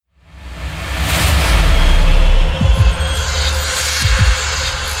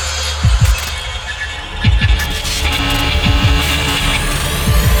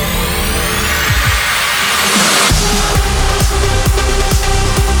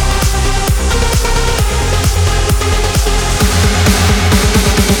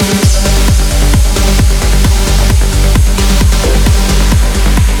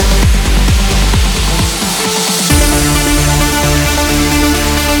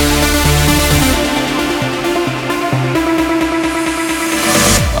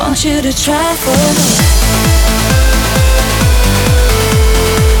want you to try for me.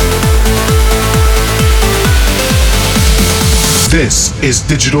 This is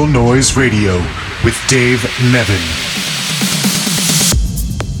Digital Noise Radio with Dave Neven.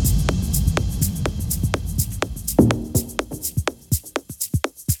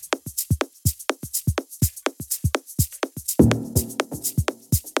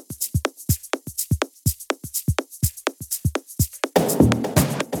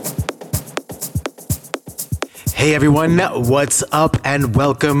 Hey everyone, what's up and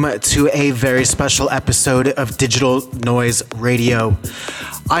welcome to a very special episode of Digital Noise Radio.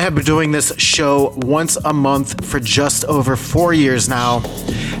 I have been doing this show once a month for just over 4 years now,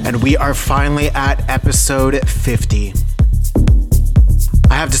 and we are finally at episode 50.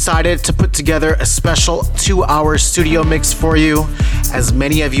 I have decided to put together a special 2-hour studio mix for you. As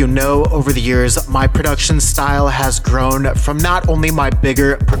many of you know, over the years, my production style has grown from not only my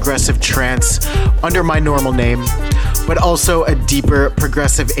bigger progressive trance under my normal name, but also a deeper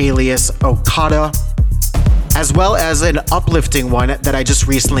progressive alias, Ocata, as well as an uplifting one that I just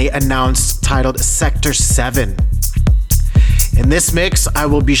recently announced titled Sector 7. In this mix, I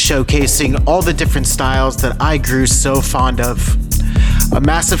will be showcasing all the different styles that I grew so fond of. A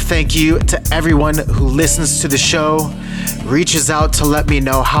massive thank you to everyone who listens to the show, reaches out to let me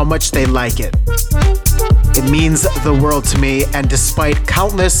know how much they like it. It means the world to me, and despite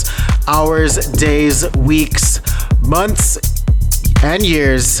countless hours, days, weeks, months, and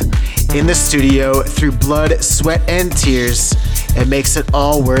years in the studio through blood, sweat, and tears, it makes it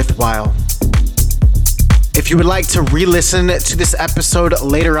all worthwhile. If you would like to re-listen to this episode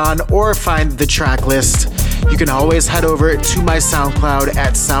later on or find the track list, you can always head over to my SoundCloud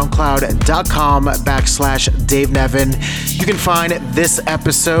at soundcloud.com/Dave Neven. You can find this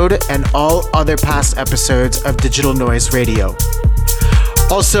episode and all other past episodes of Digital Noise Radio.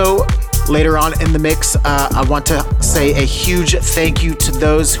 Also, later on in the mix, I want to say a huge thank you to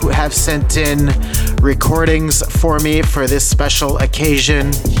those who have sent in recordings for me for this special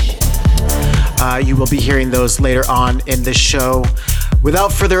occasion. You will be hearing those later on in the show.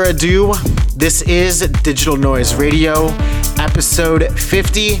 Without further ado, this is Digital Noise Radio, episode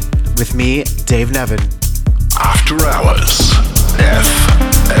 50, with me, Dave Neven. After Hours,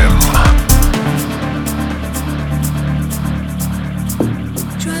 FM.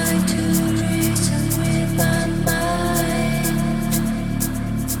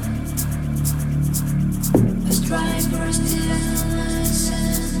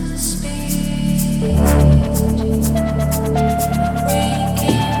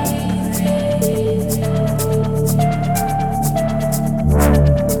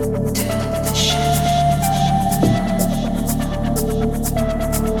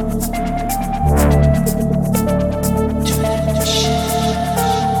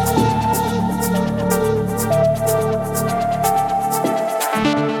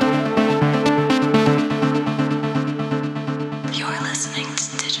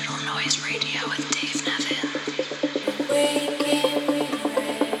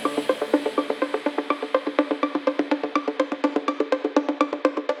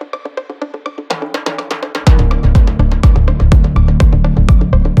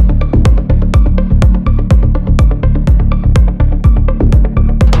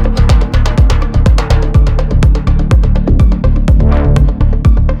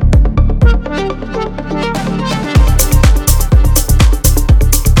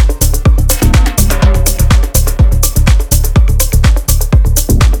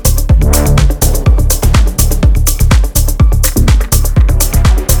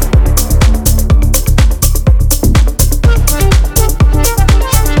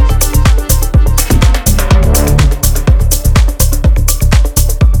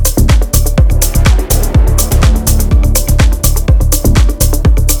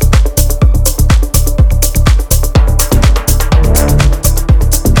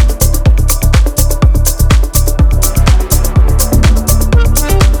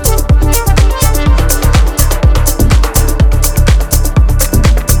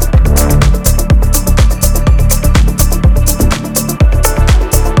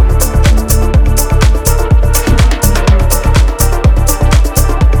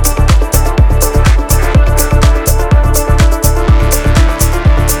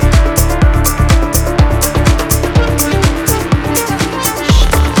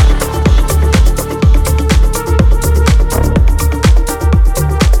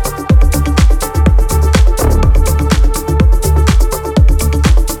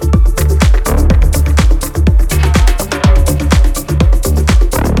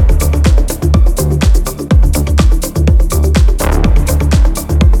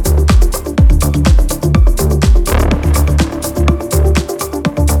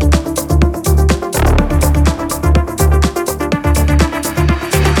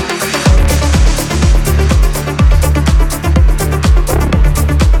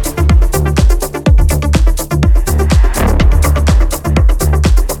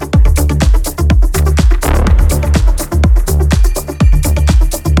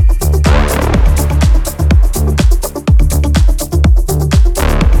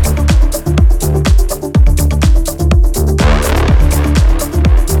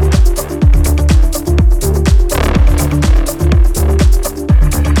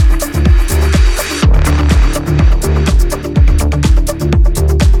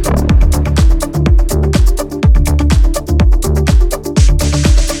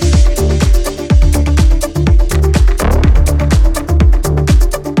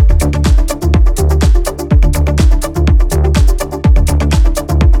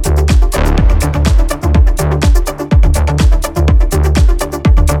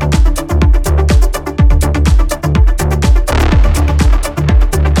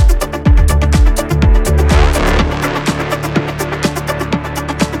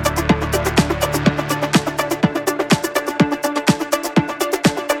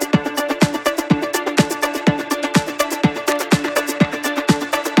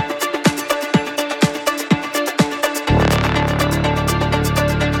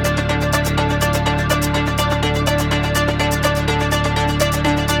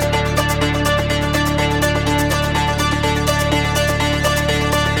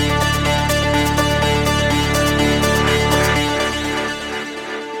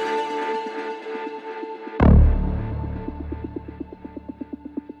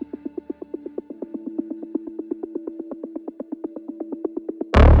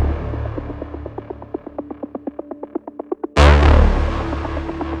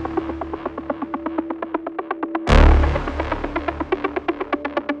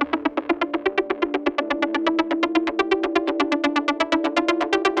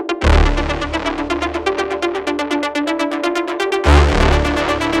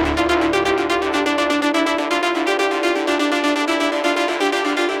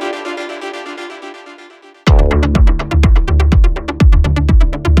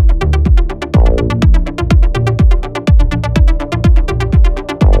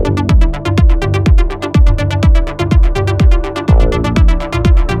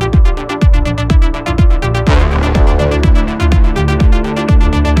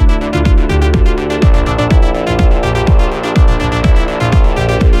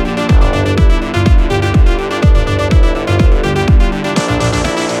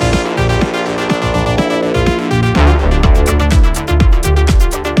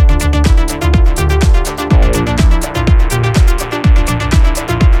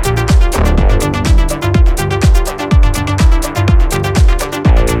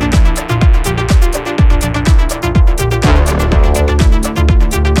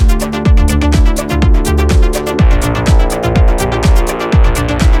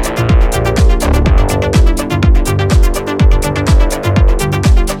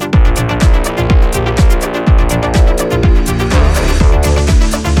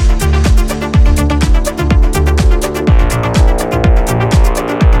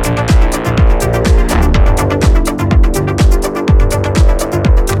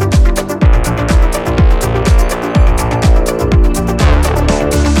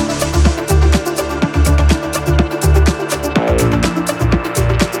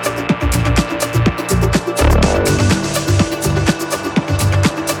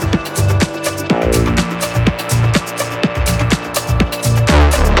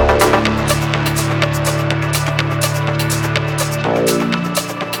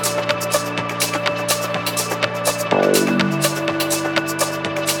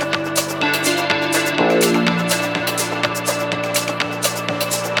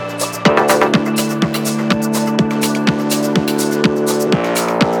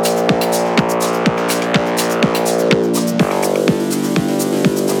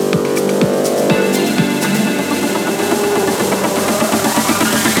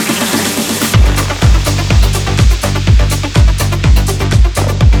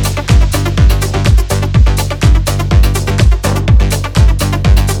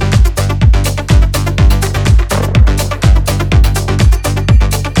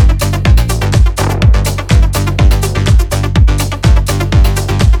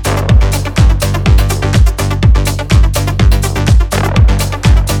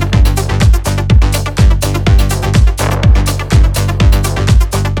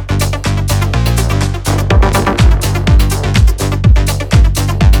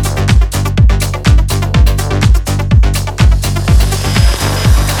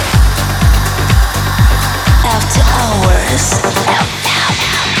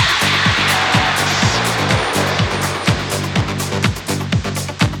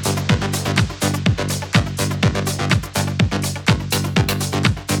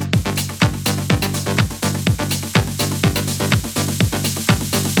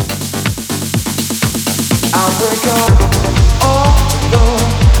 break up all the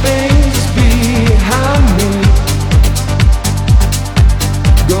things behind me,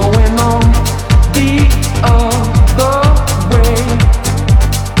 going on the other way.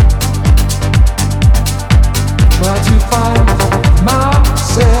 Try to find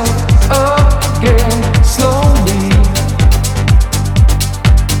myself again slowly,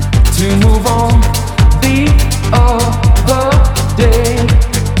 to move on the other day.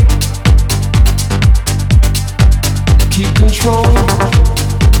 Keep control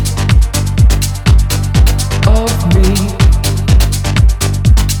of me.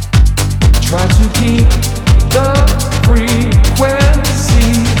 Try to keep the frequency.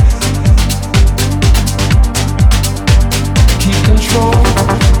 Keep control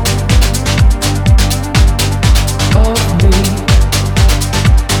of me.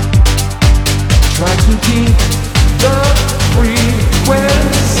 Try to keep the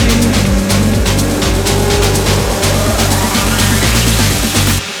frequency.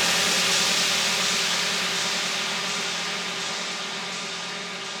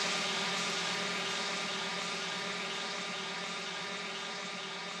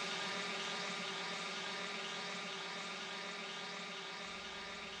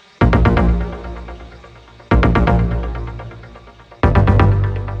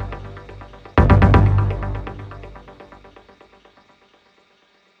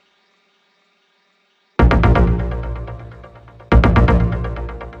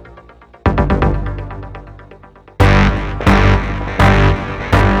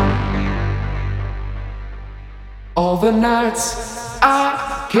 All the nights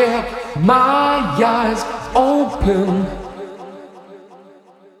I kept my eyes open,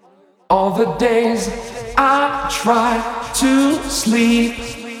 all the days I tried to sleep,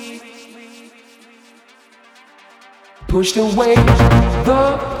 pushed away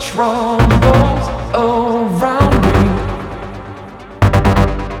the troubles around me.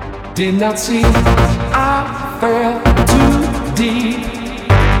 Did not see I fell too deep.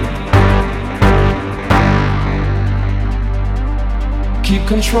 Keep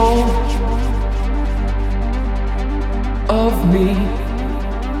control of me.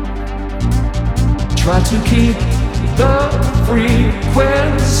 Try to keep the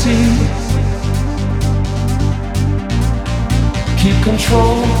frequency. Keep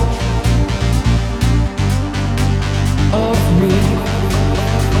control of me.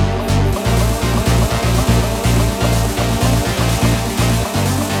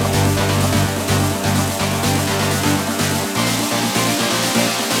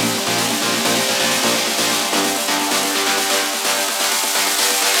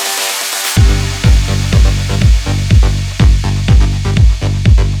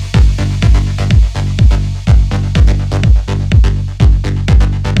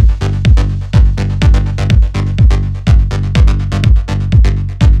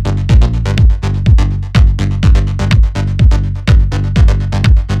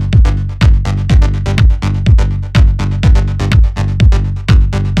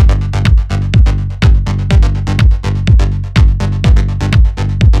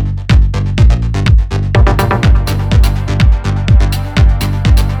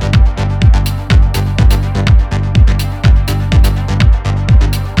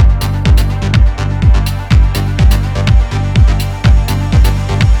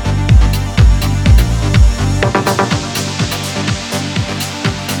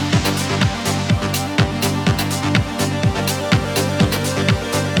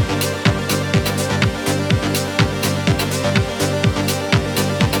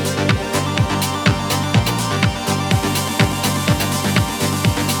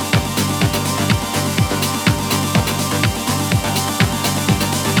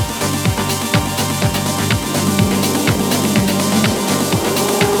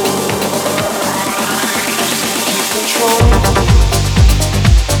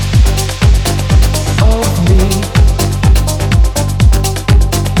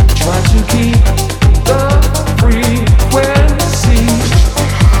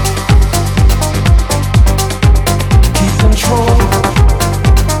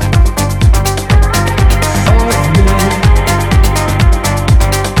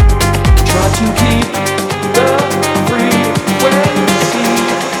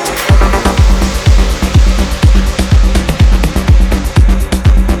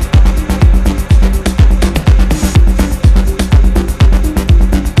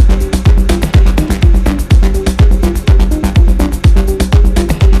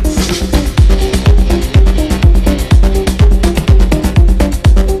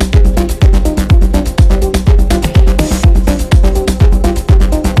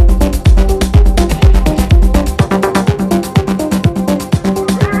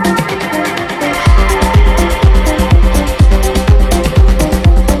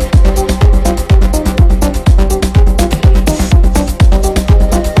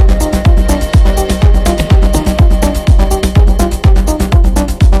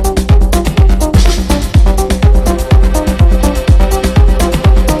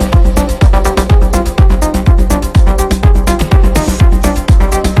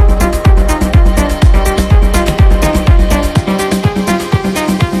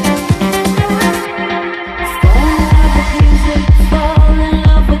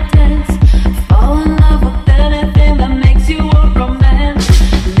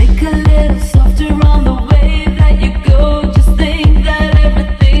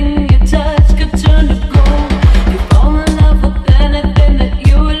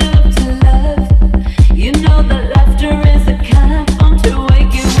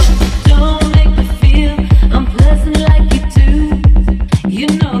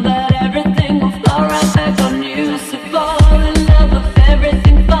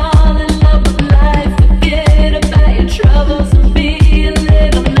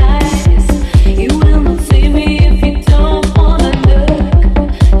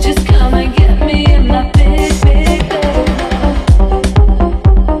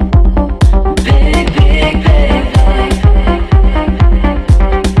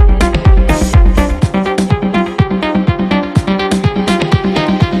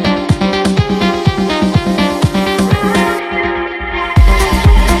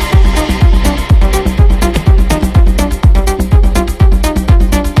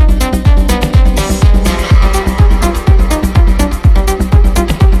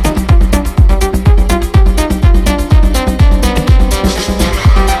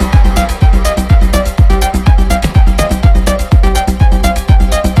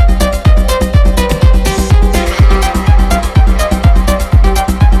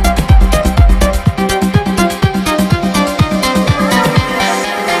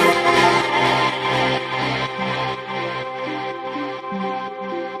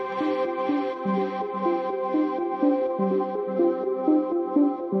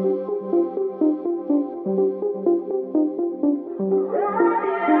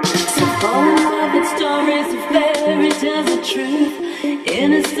 stories are fairy tales of truth.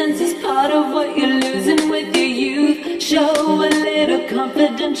 Innocence is part of what you're losing with your youth. Show a little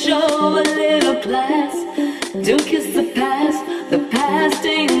confidence, show a little class. Don't kiss the past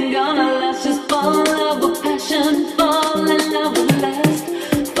ain't gonna last. Just fall in love with passion, fall in love with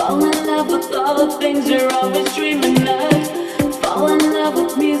lust. Fall in love with all the things you're always dreaming of. Fall in love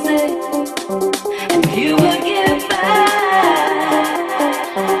with music, and you will get back.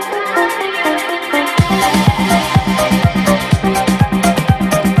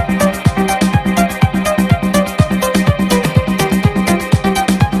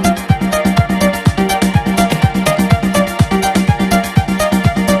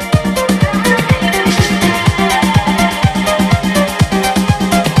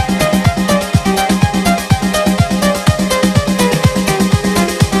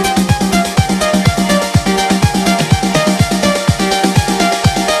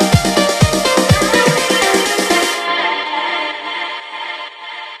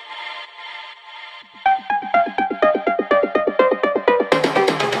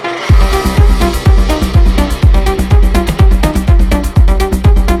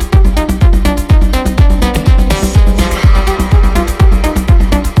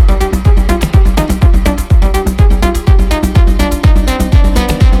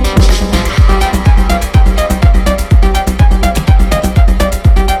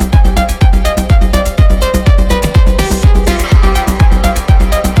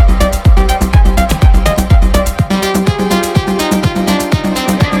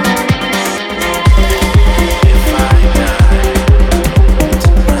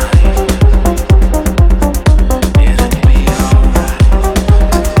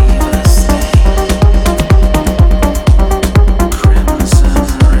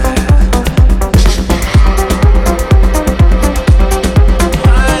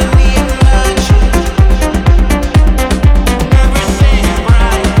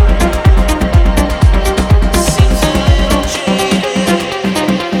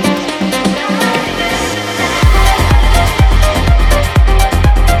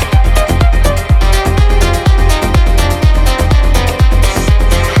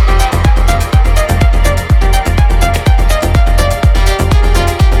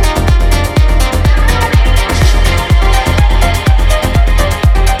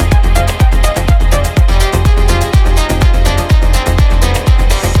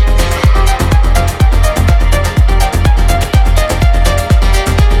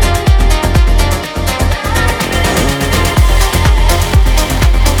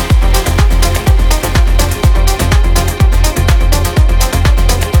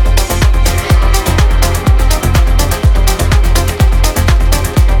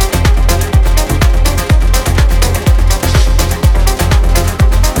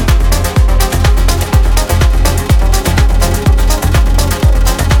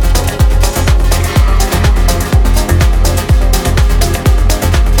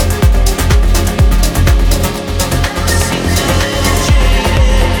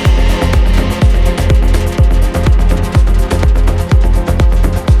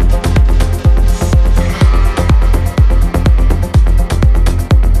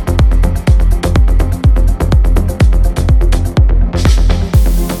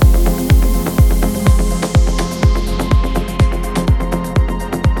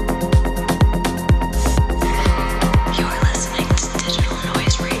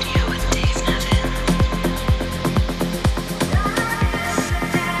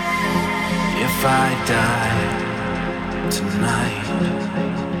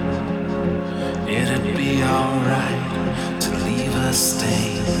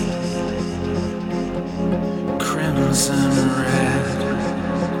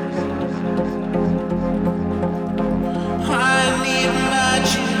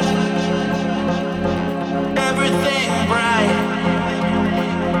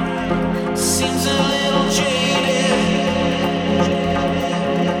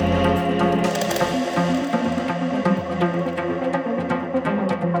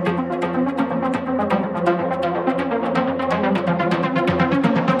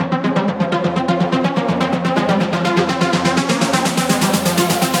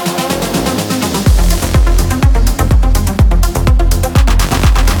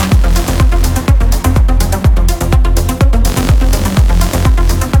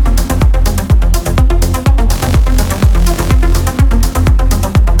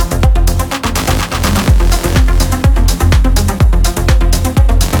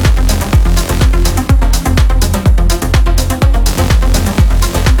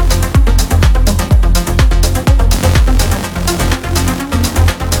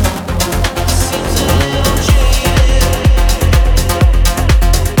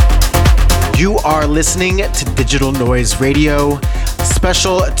 You are listening to Digital Noise Radio,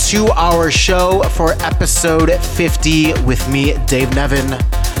 special 2-hour show for episode 50 with me, Dave Neven.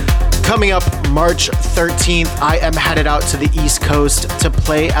 Coming up March 13th, I am headed out to the East Coast to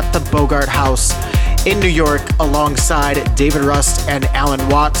play at the Bogart House in New York alongside David Rust and Alan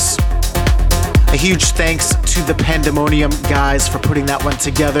Watts. A huge thanks to the Pandemonium guys for putting that one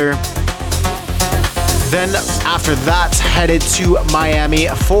together. Then after that, headed to Miami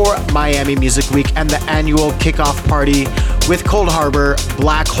for Miami Music Week and the annual kickoff party with Cold Harbor,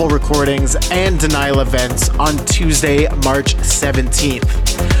 Black Hole Recordings, and Denial Events on Tuesday, March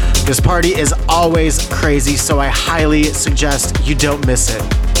 17th. This party is always crazy, so I highly suggest you don't miss it.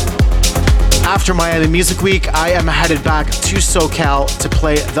 After Miami Music Week, I am headed back to SoCal to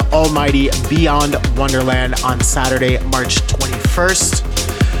play the almighty Beyond Wonderland on Saturday, March 21st.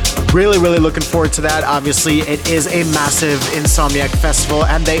 Really looking forward to that. Obviously, it is a massive Insomniac festival,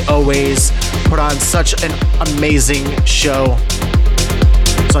 and they always put on such an amazing show.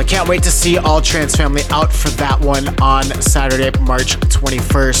 So I can't wait to see all Trans Family out for that one on Saturday, March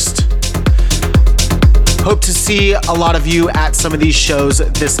 21st. Hope to see a lot of you at some of these shows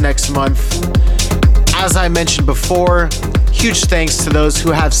this next month. As I mentioned before, huge thanks to those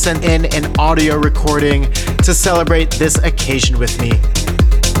who have sent in an audio recording to celebrate this occasion with me.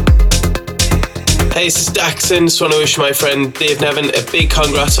 Hey, this is Daxon. Just want to wish my friend Dave Neven a big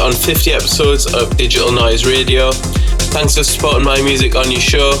congrats on 50 episodes of Digital Noise Radio. Thanks for supporting my music on your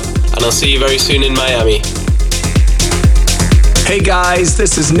show, and I'll see you very soon in Miami. Hey guys,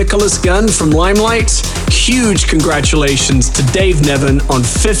 this is Nicholas Gunn from Limelight. Huge congratulations to Dave Neven on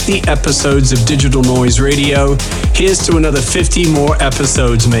 50 episodes of Digital Noise Radio. Here's to another 50 more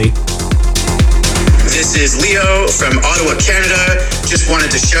episodes, mate. This is Leo from Ottawa, Canada. Just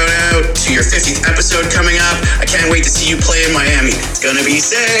wanted to shout out to your 50th episode coming up. I can't wait to see you play in Miami. It's gonna be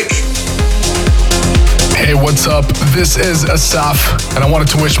sick. Hey, what's up? This is Asaf, and I wanted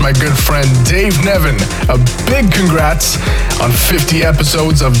to wish my good friend Dave Neven a big congrats on 50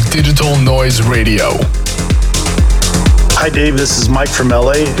 episodes of Digital Noise Radio. Hi Dave, this is Mike from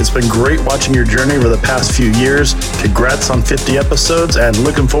LA. It's been great watching your journey over the past few years. Congrats on 50 episodes and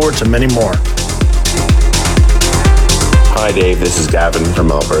looking forward to many more. Hi Dave, this is Gavin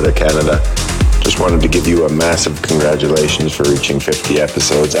from Alberta, Canada. Just wanted to give you a massive congratulations for reaching 50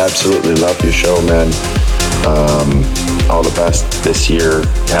 episodes. Absolutely love your show, man. All the best this year.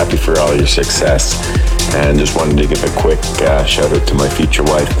 Happy for all your success. And just wanted to give a quick shout out to my future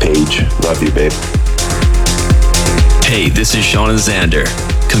wife, Paige. Love you, babe. Hey, this is Sean and Xander.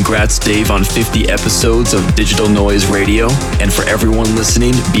 Congrats, Dave, on 50 episodes of Digital Noise Radio. And for everyone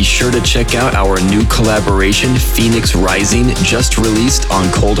listening, be sure to check out our new collaboration, Phoenix Rising, just released on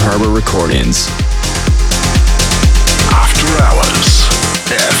Cold Harbor Recordings. After Hours,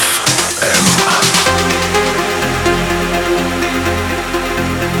 FM.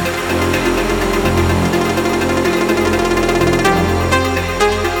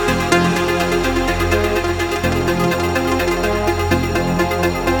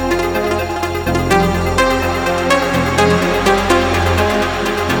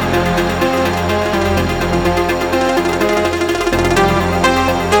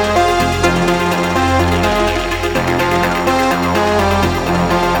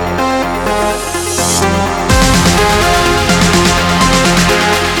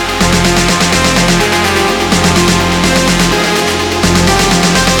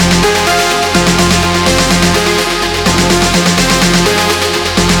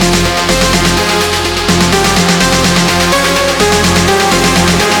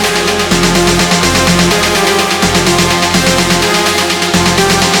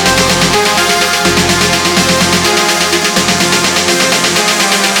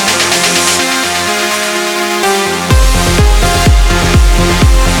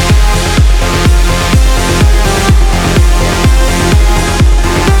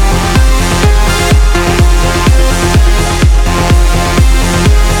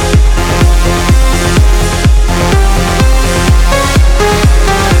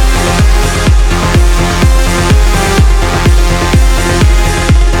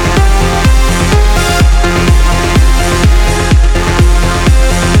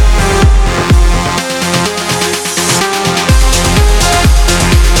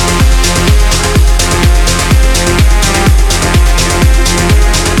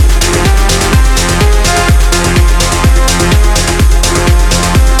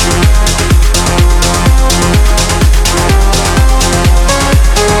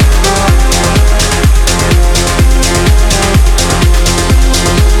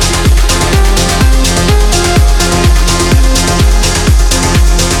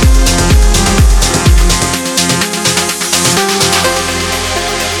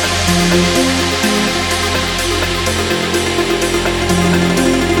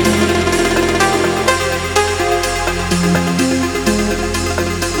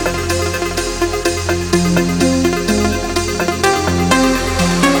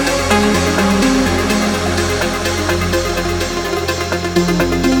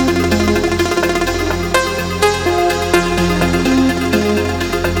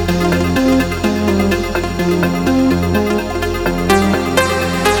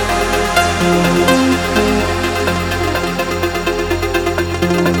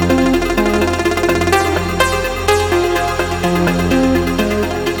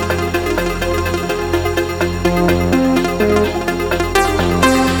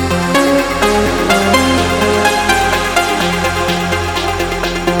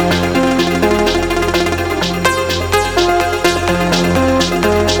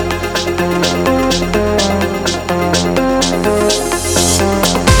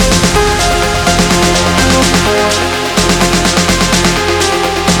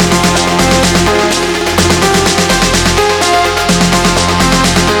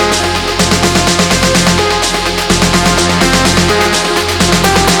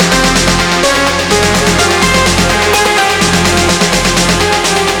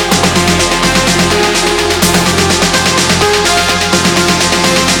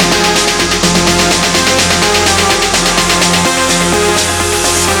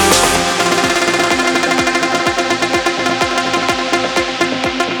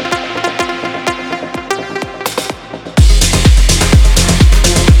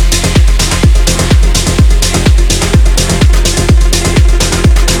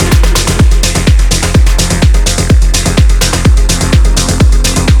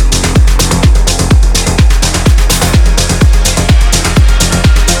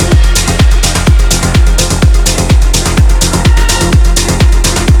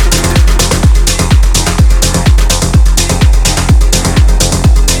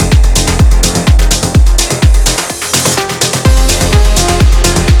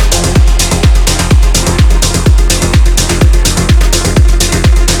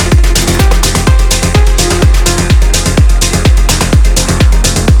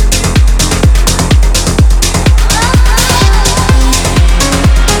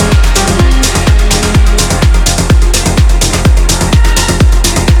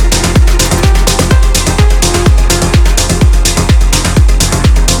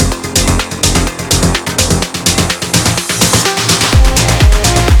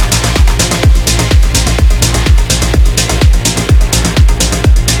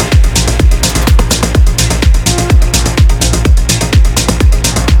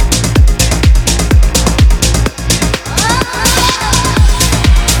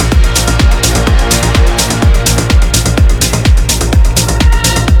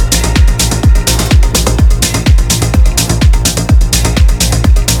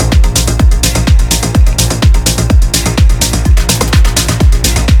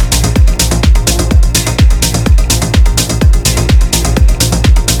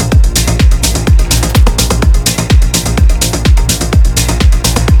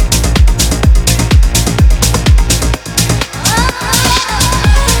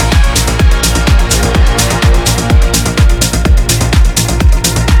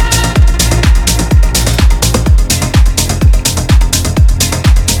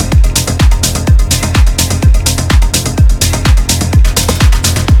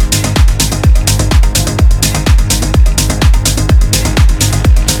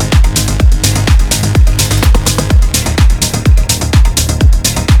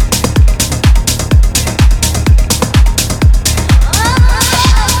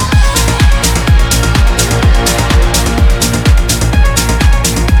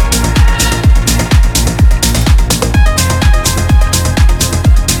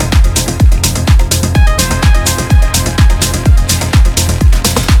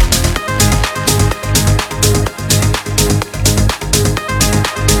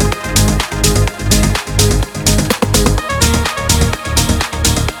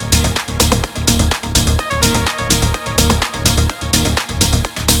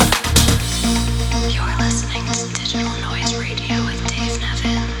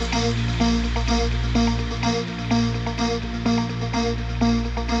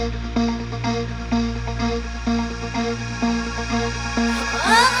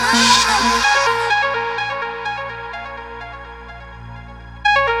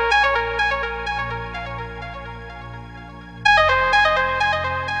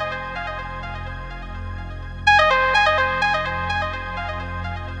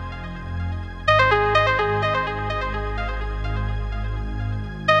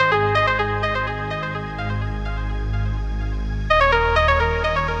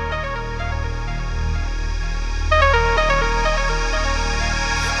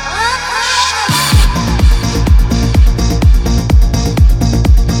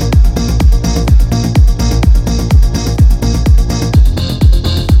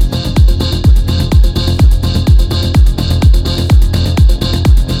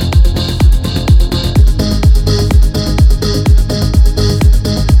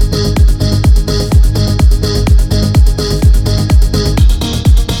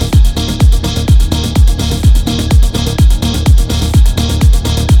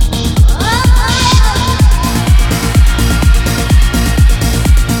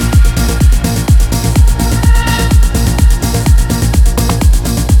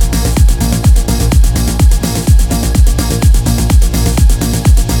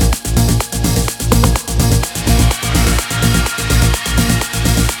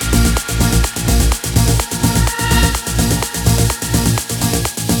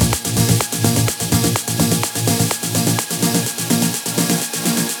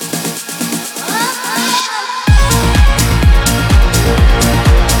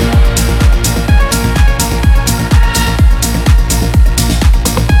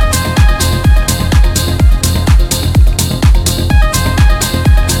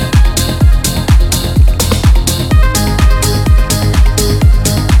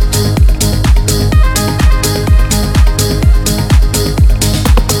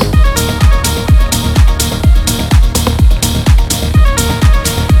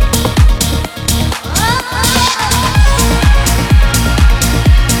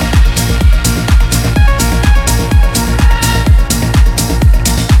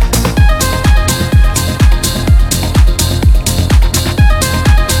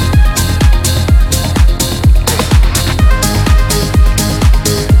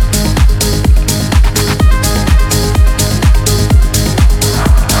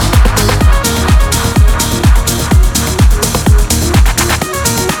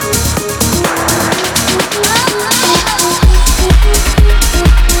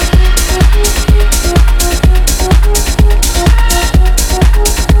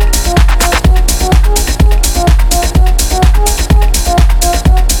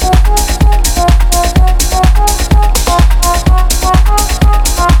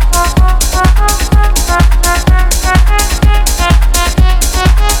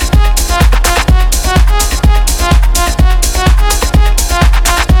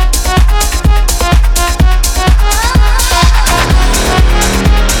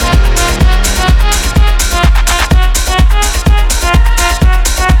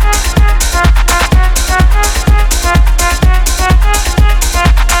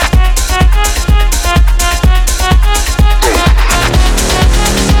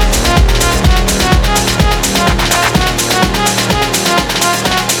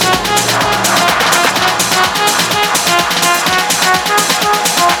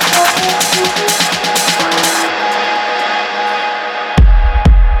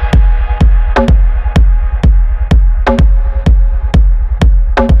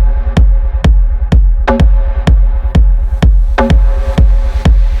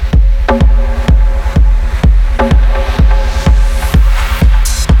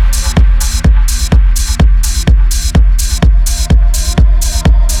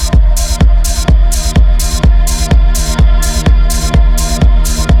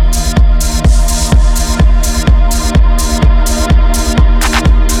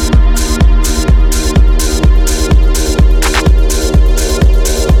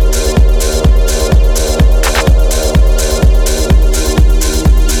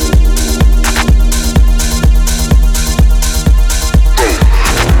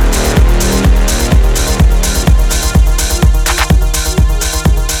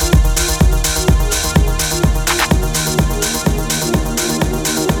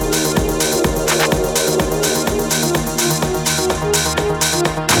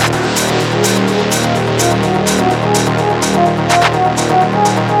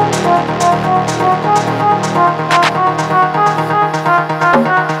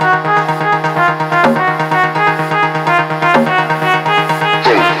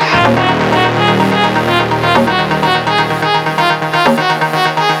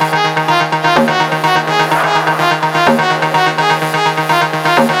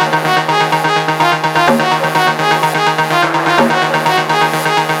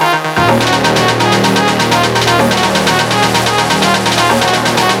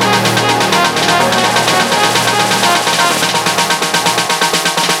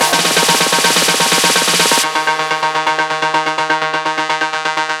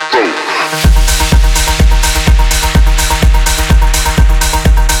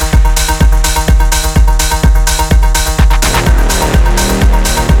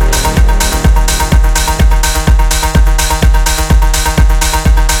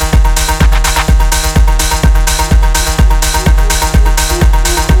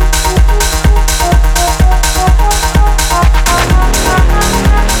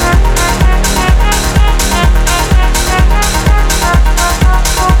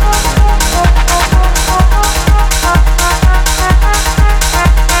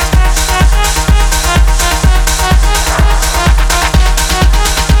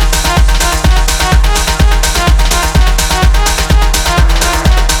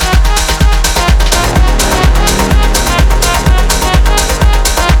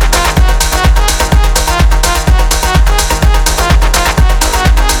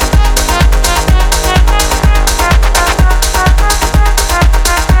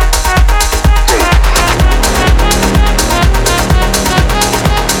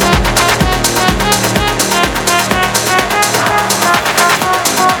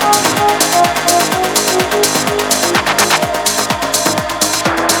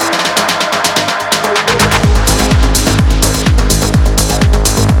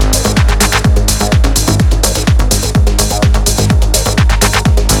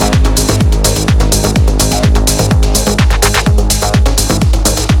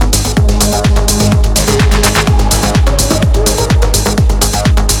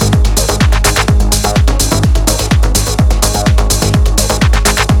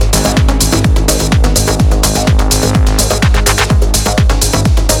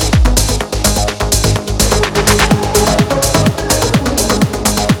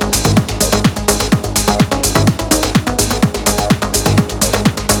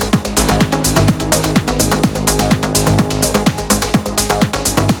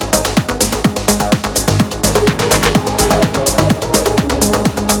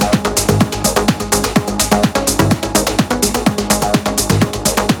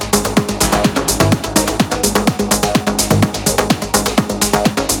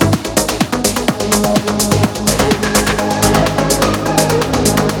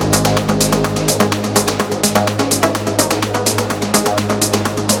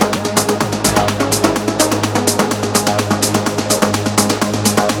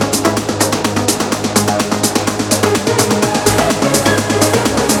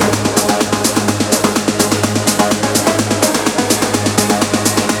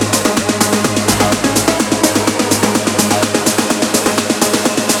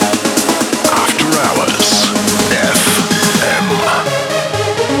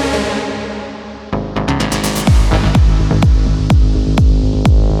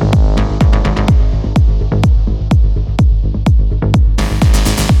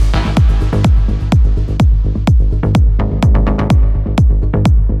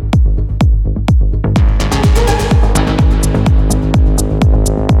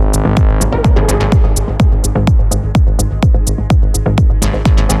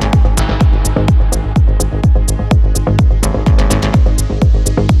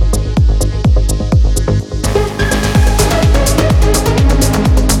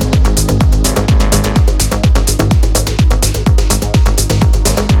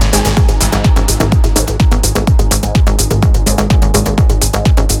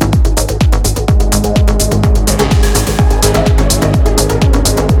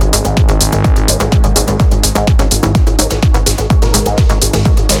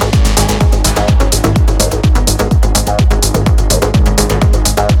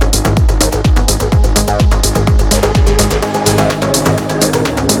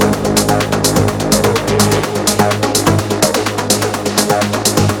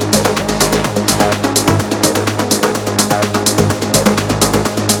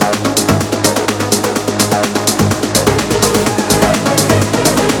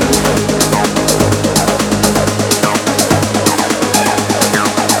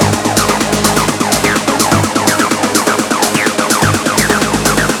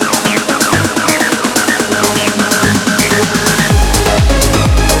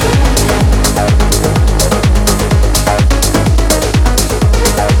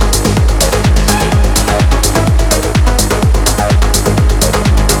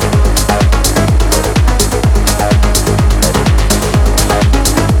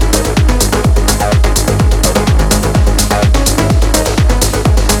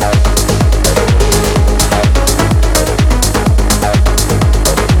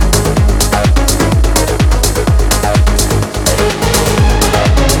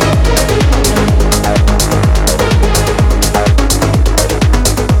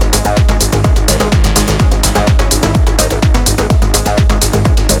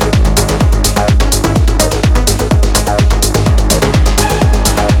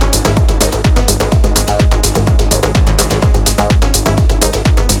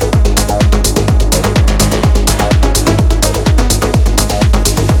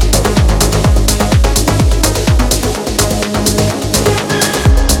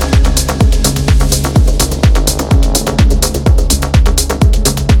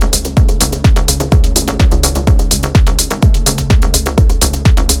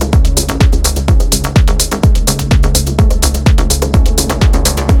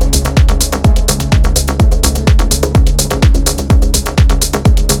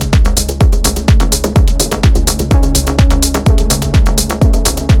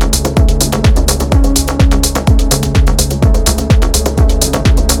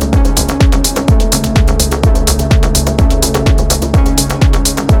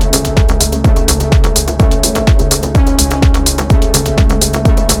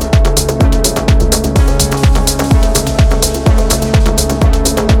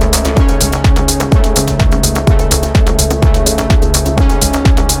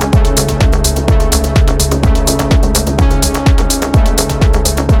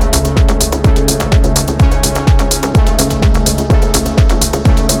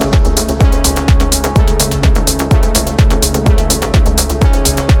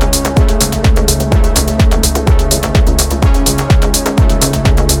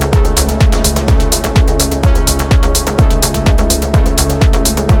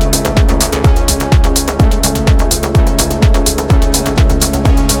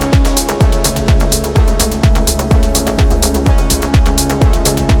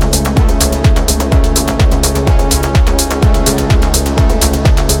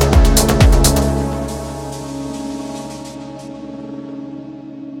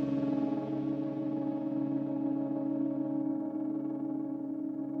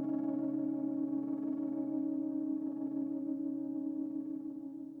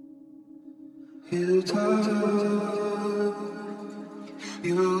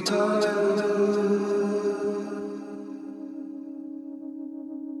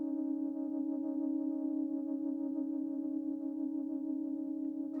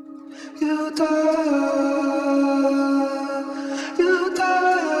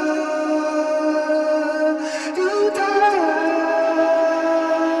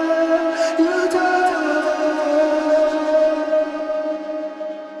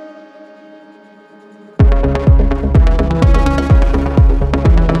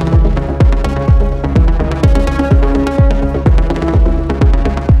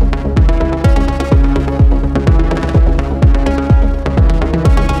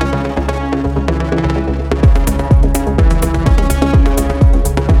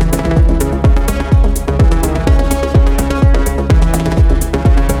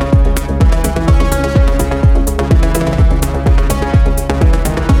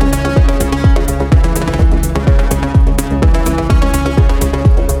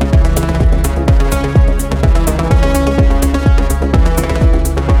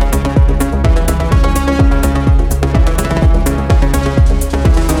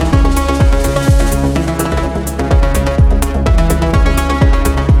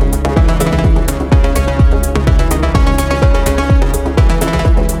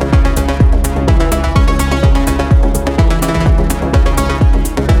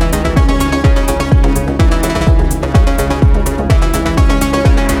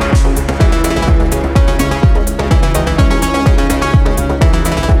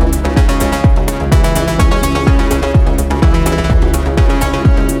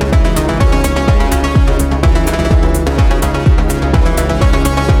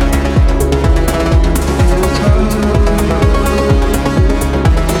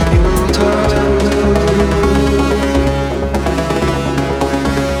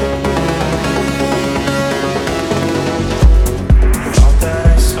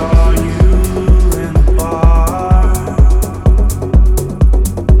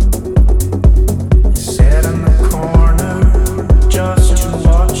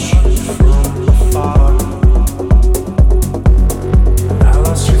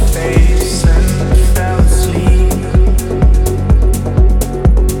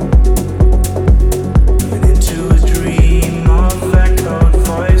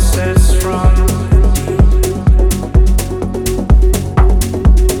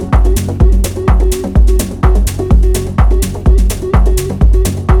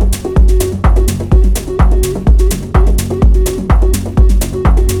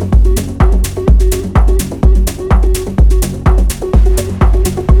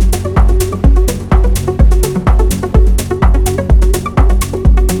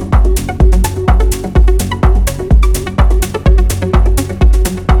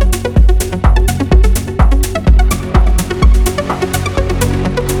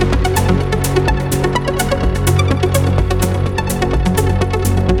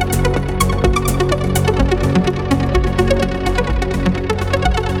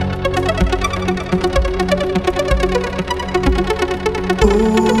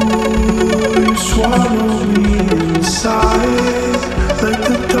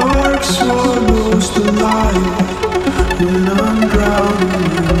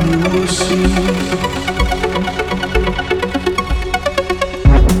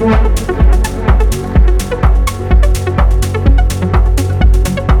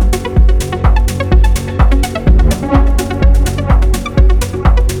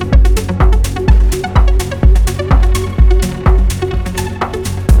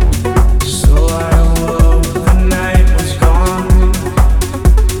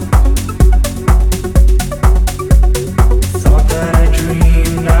 Thought that I dreamed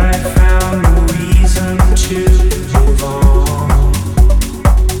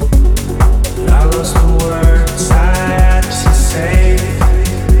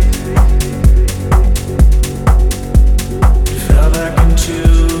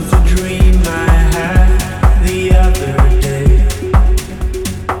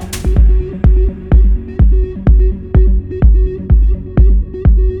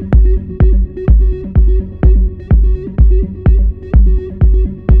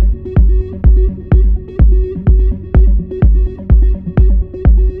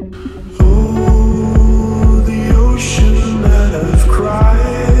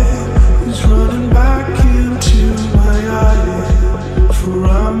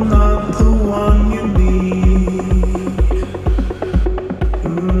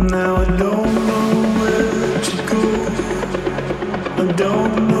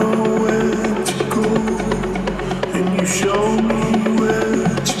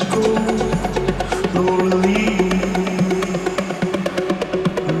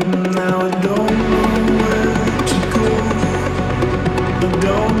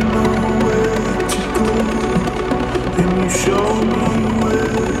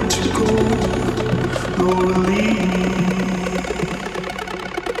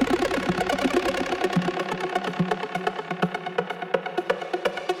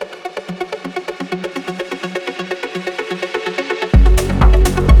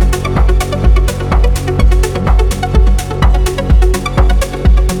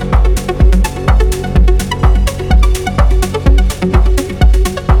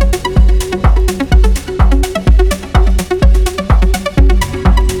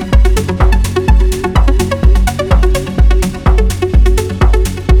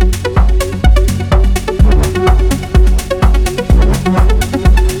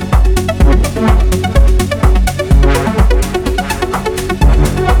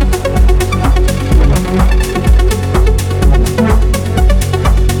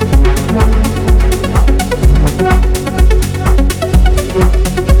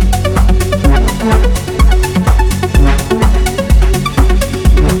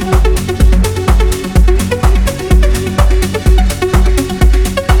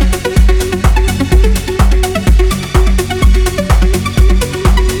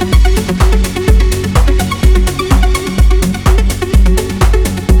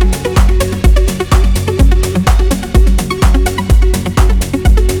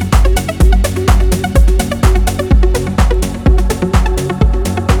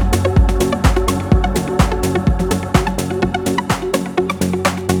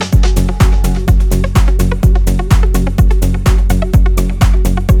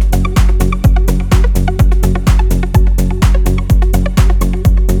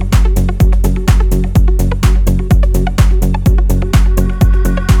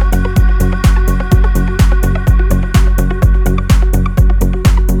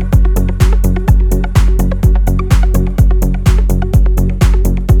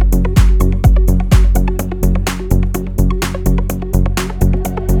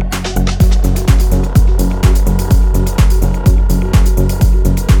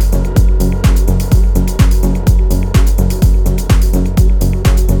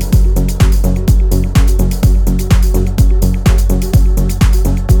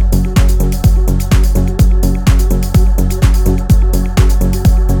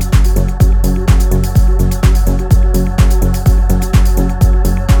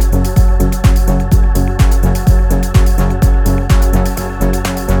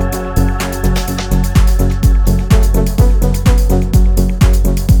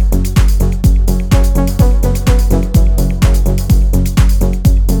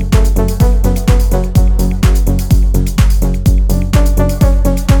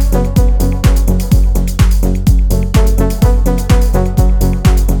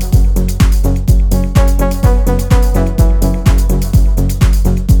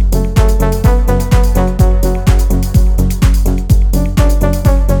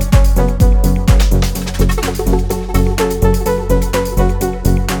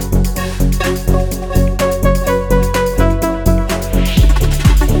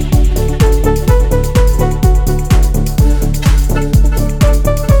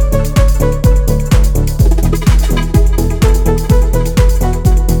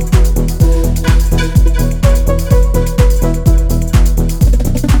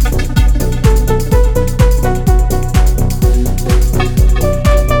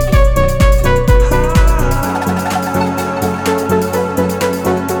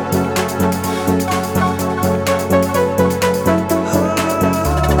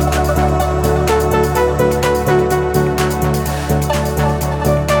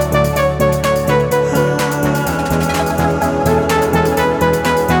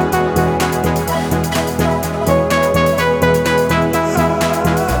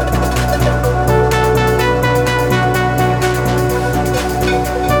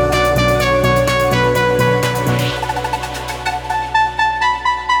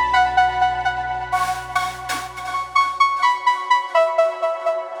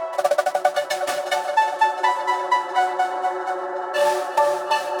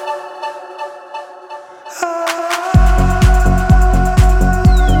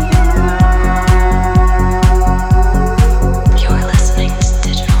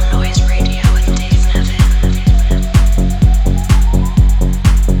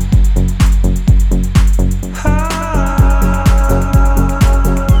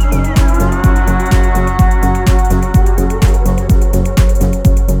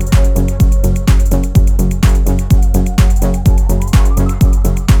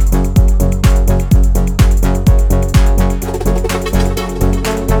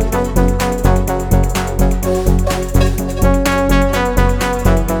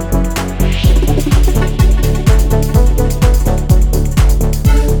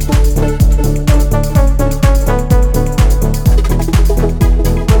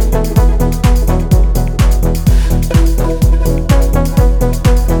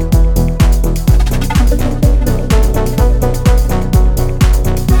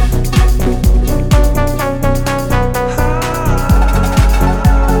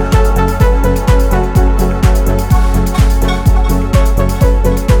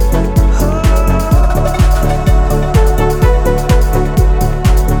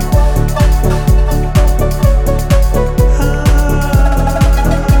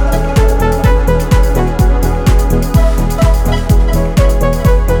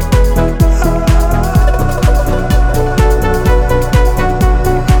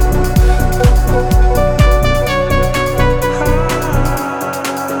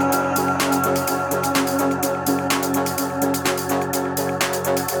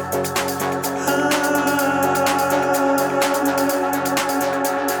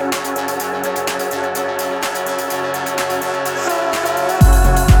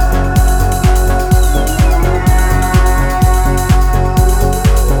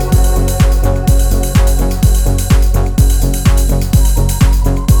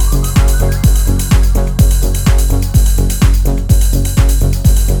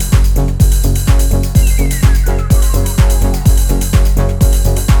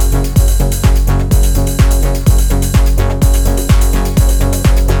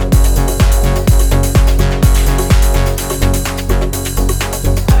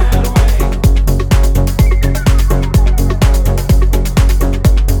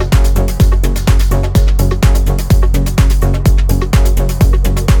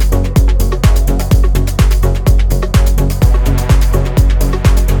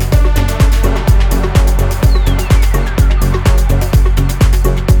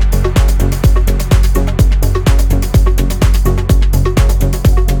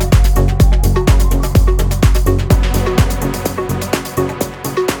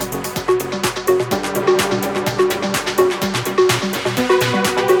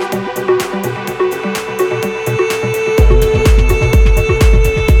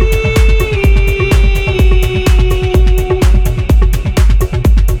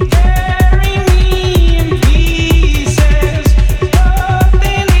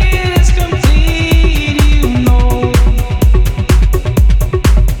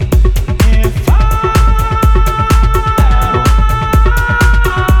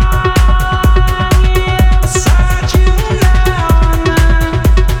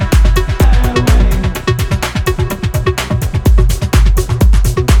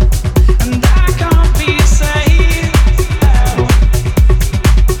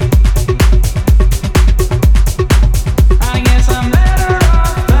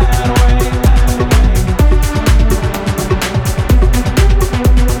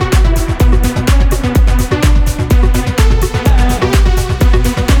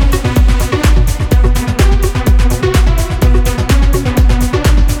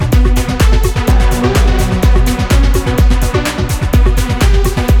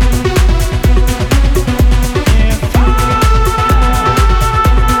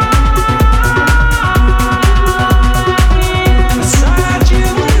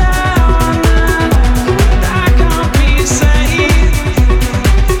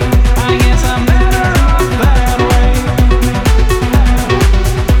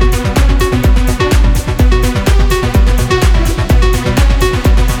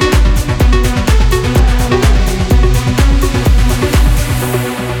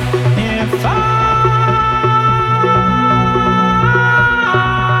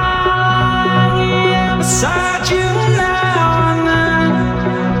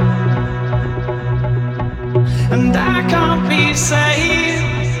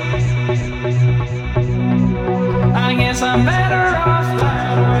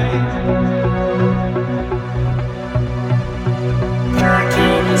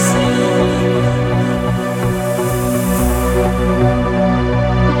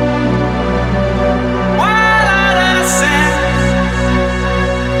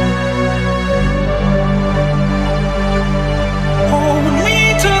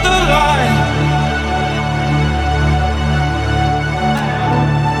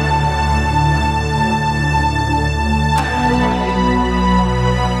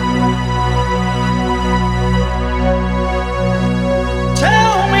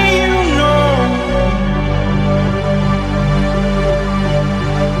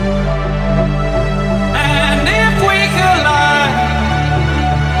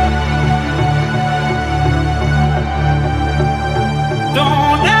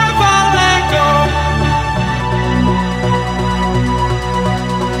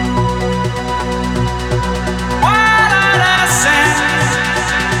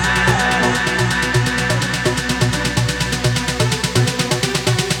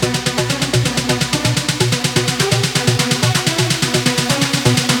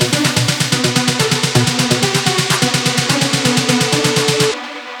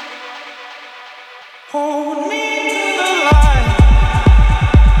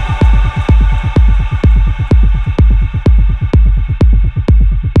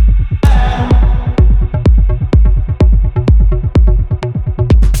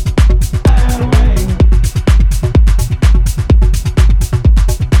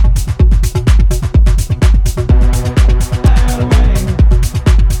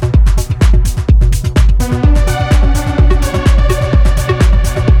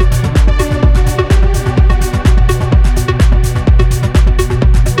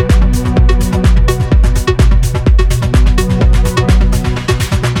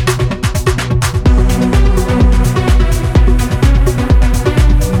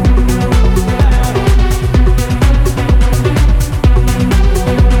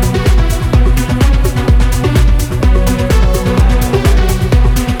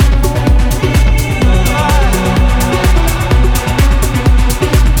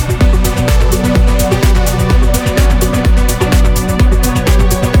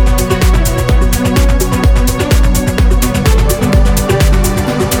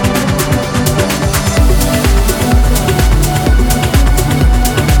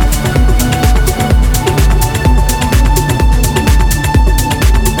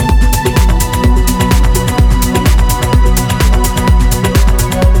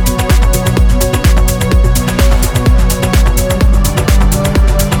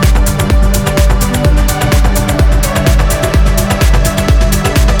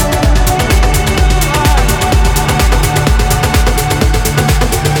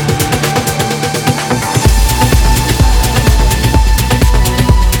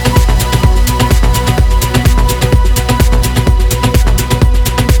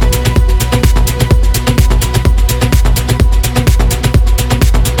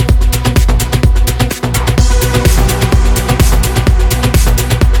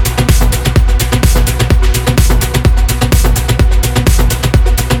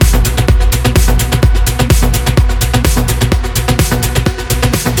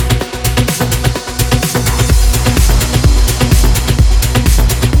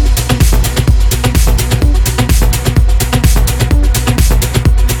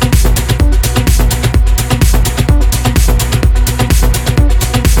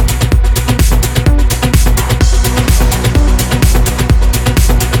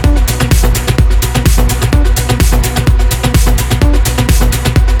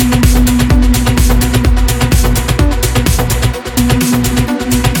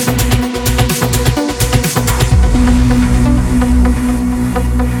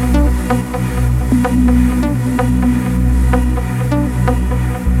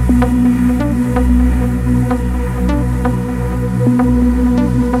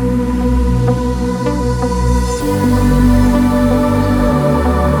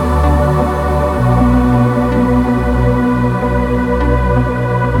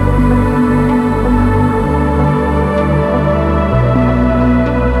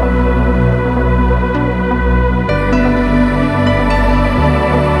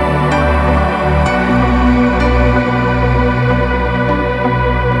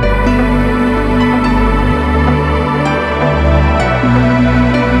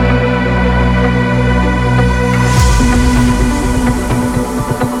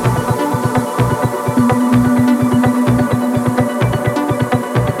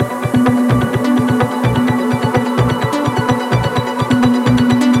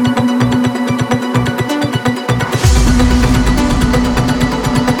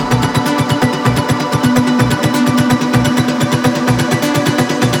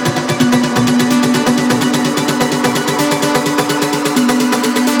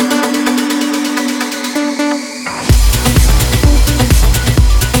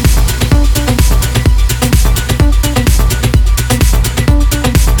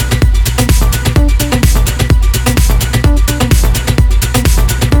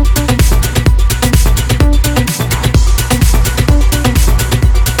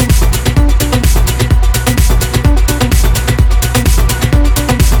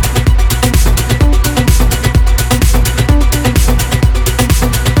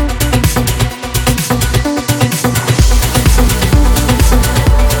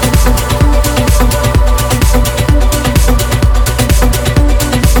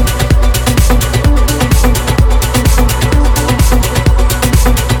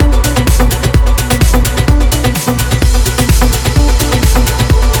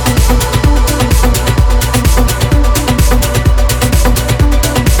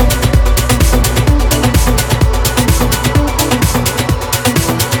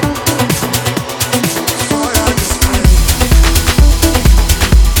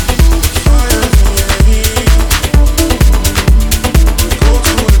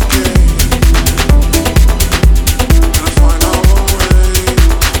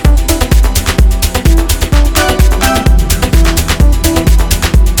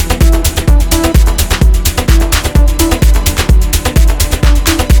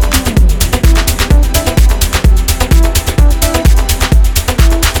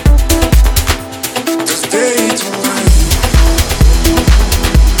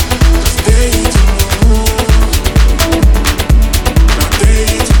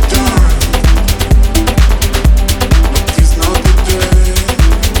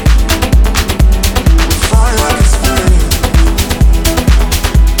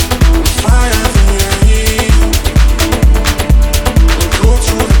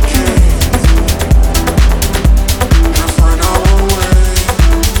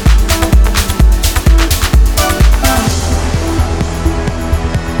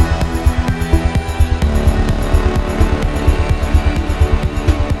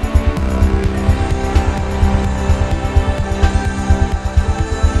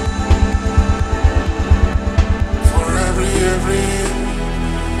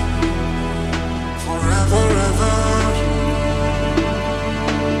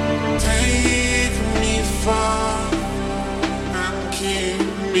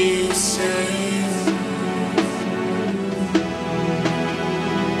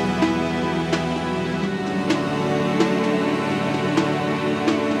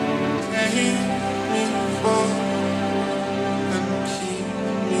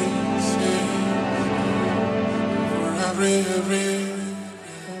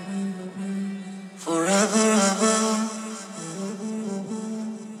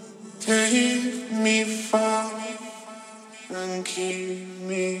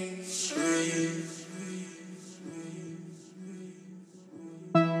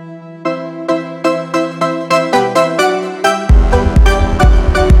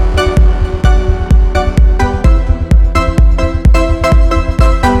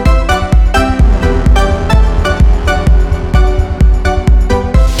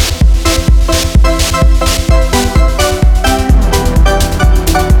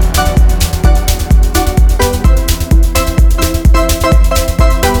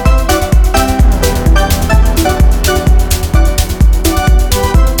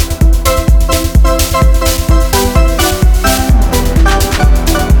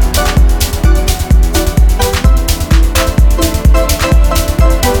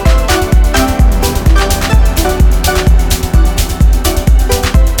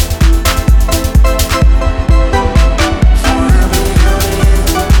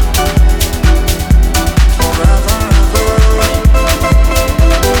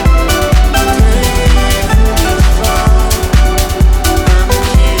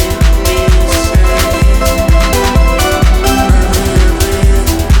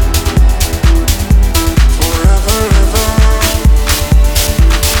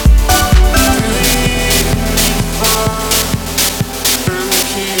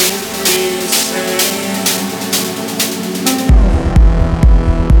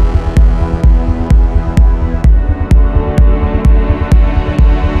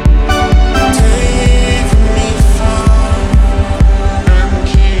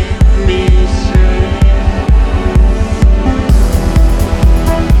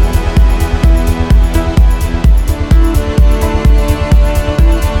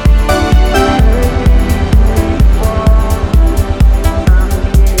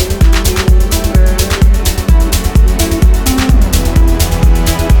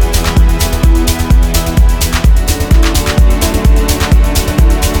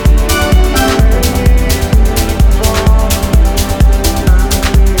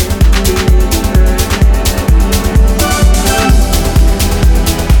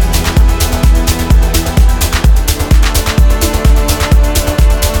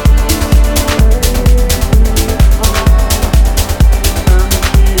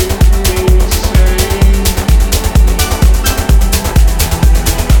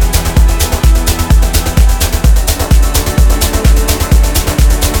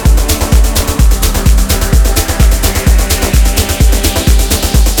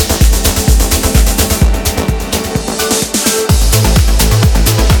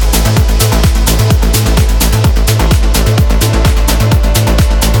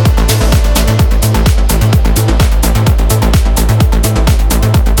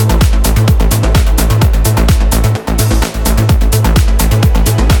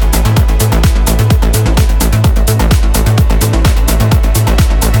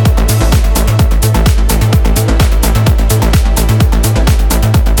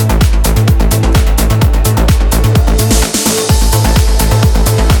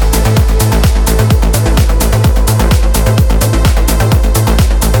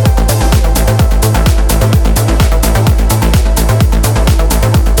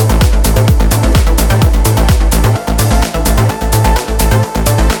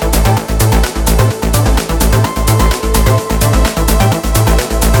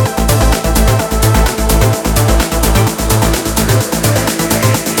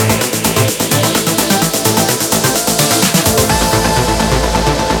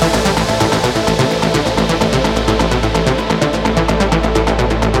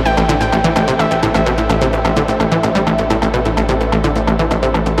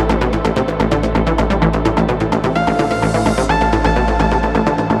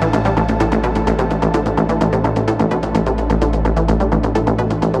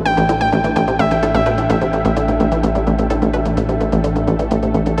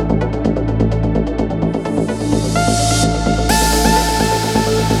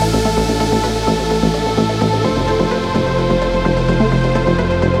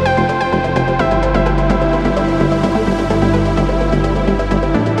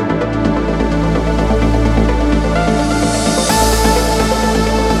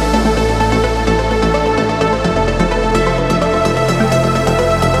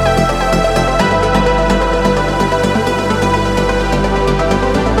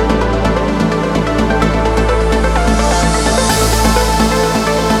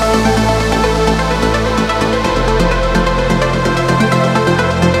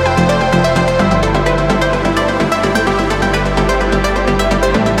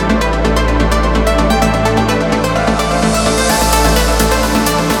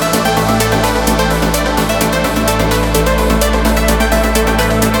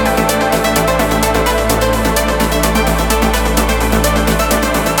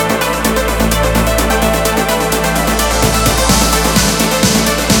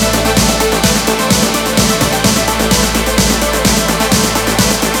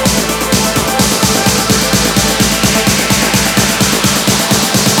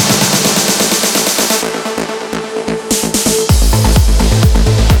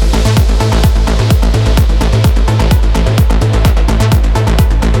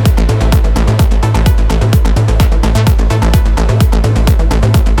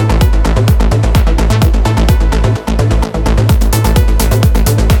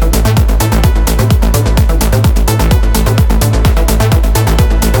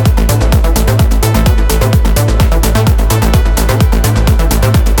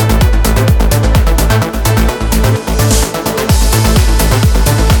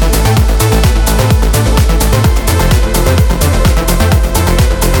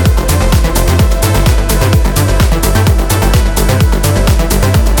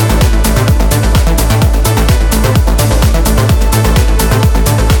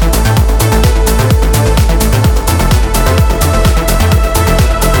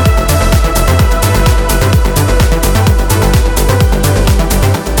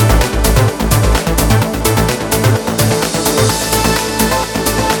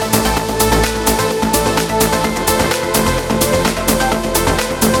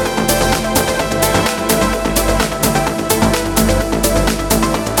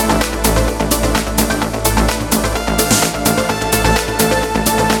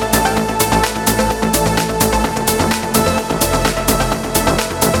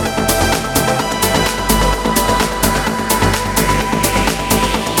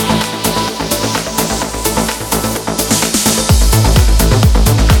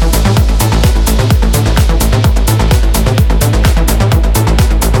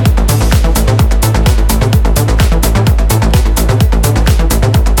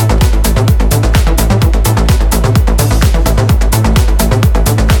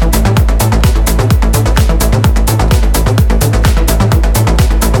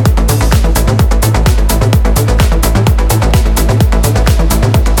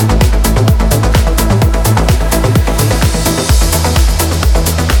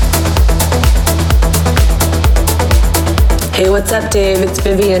Dave? It's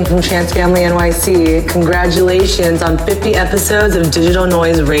Vivian from Trans Family NYC. Congratulations on 50 episodes of Digital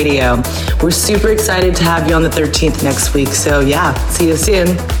Noise Radio. We're super excited to have you on the 13th next week. So yeah, see you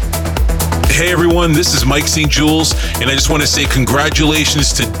soon. Hey everyone, this is Mike St. Jules, and I just want to say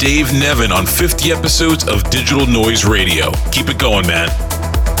congratulations to Dave Neven on 50 episodes of Digital Noise Radio. Keep it going, man.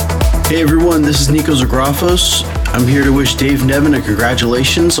 Hey everyone, this is Nico Zagrafos. I'm here to wish Dave Neven a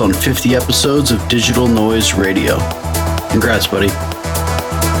congratulations on 50 episodes of Digital Noise Radio. Congrats, buddy.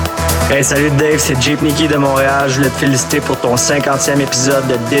 Hey, salut Dave, c'est Jeep Nicky de Montréal. Je voulais te féliciter pour ton 50e épisode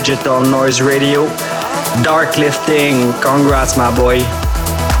de Digital Noise Radio. Dark Lifting, congrats my boy.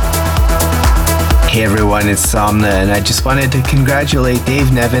 Hey everyone, it's Sono, and I just wanted to congratulate Dave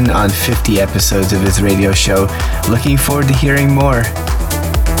Neven on 50 episodes of his radio show. Looking forward to hearing more.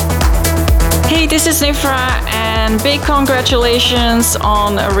 Hey, this is Nifra, and big congratulations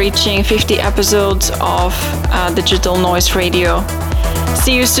on reaching 50 episodes of Digital Noise Radio.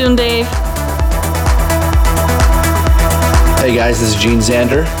 See you soon, Dave. Hey guys, this is Gene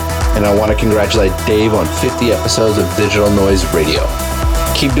Xander, and I want to congratulate Dave on 50 episodes of Digital Noise Radio.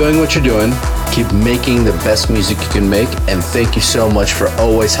 Keep doing what you're doing. Keep making the best music you can make, and thank you so much for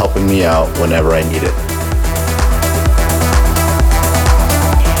always helping me out whenever I need it.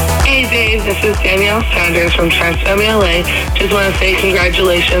 Hey Dave, this is Danielle Saunders from Trans Family LA. Just want to say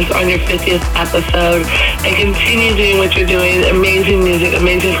congratulations on your 50th episode, and continue doing what you're doing. Amazing music,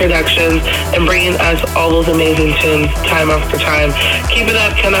 amazing productions, and bringing us all those amazing tunes time after time. Keep it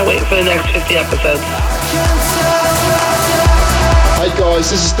up, cannot wait for the next 50 episodes. Hey guys,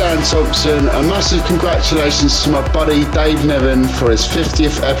 this is Dan Thompson. A massive congratulations to my buddy Dave Neven for his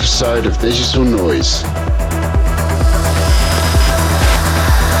 50th episode of Digital Noise.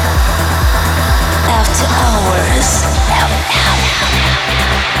 After hours.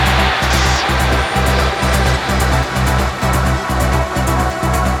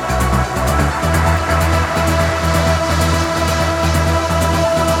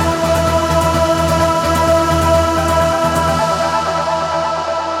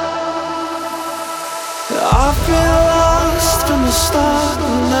 I've been lost from the start,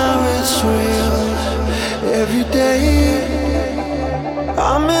 and now it's real. Every day,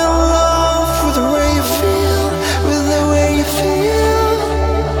 I'm in love with the way you feel, with the way you feel.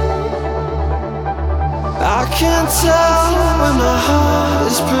 I can't tell when my heart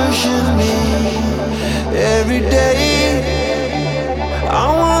is pushing me. Every day, I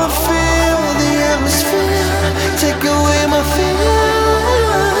wanna feel the atmosphere, take away my fear.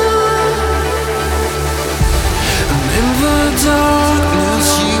 In the darkness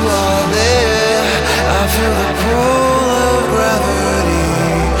you are there. I feel the pull of gravity.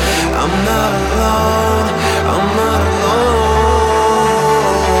 I'm not alone, I'm not alone.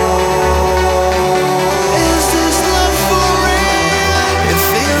 Is this love for real? It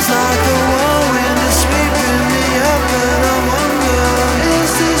feels like the whirlwind is sweeping me up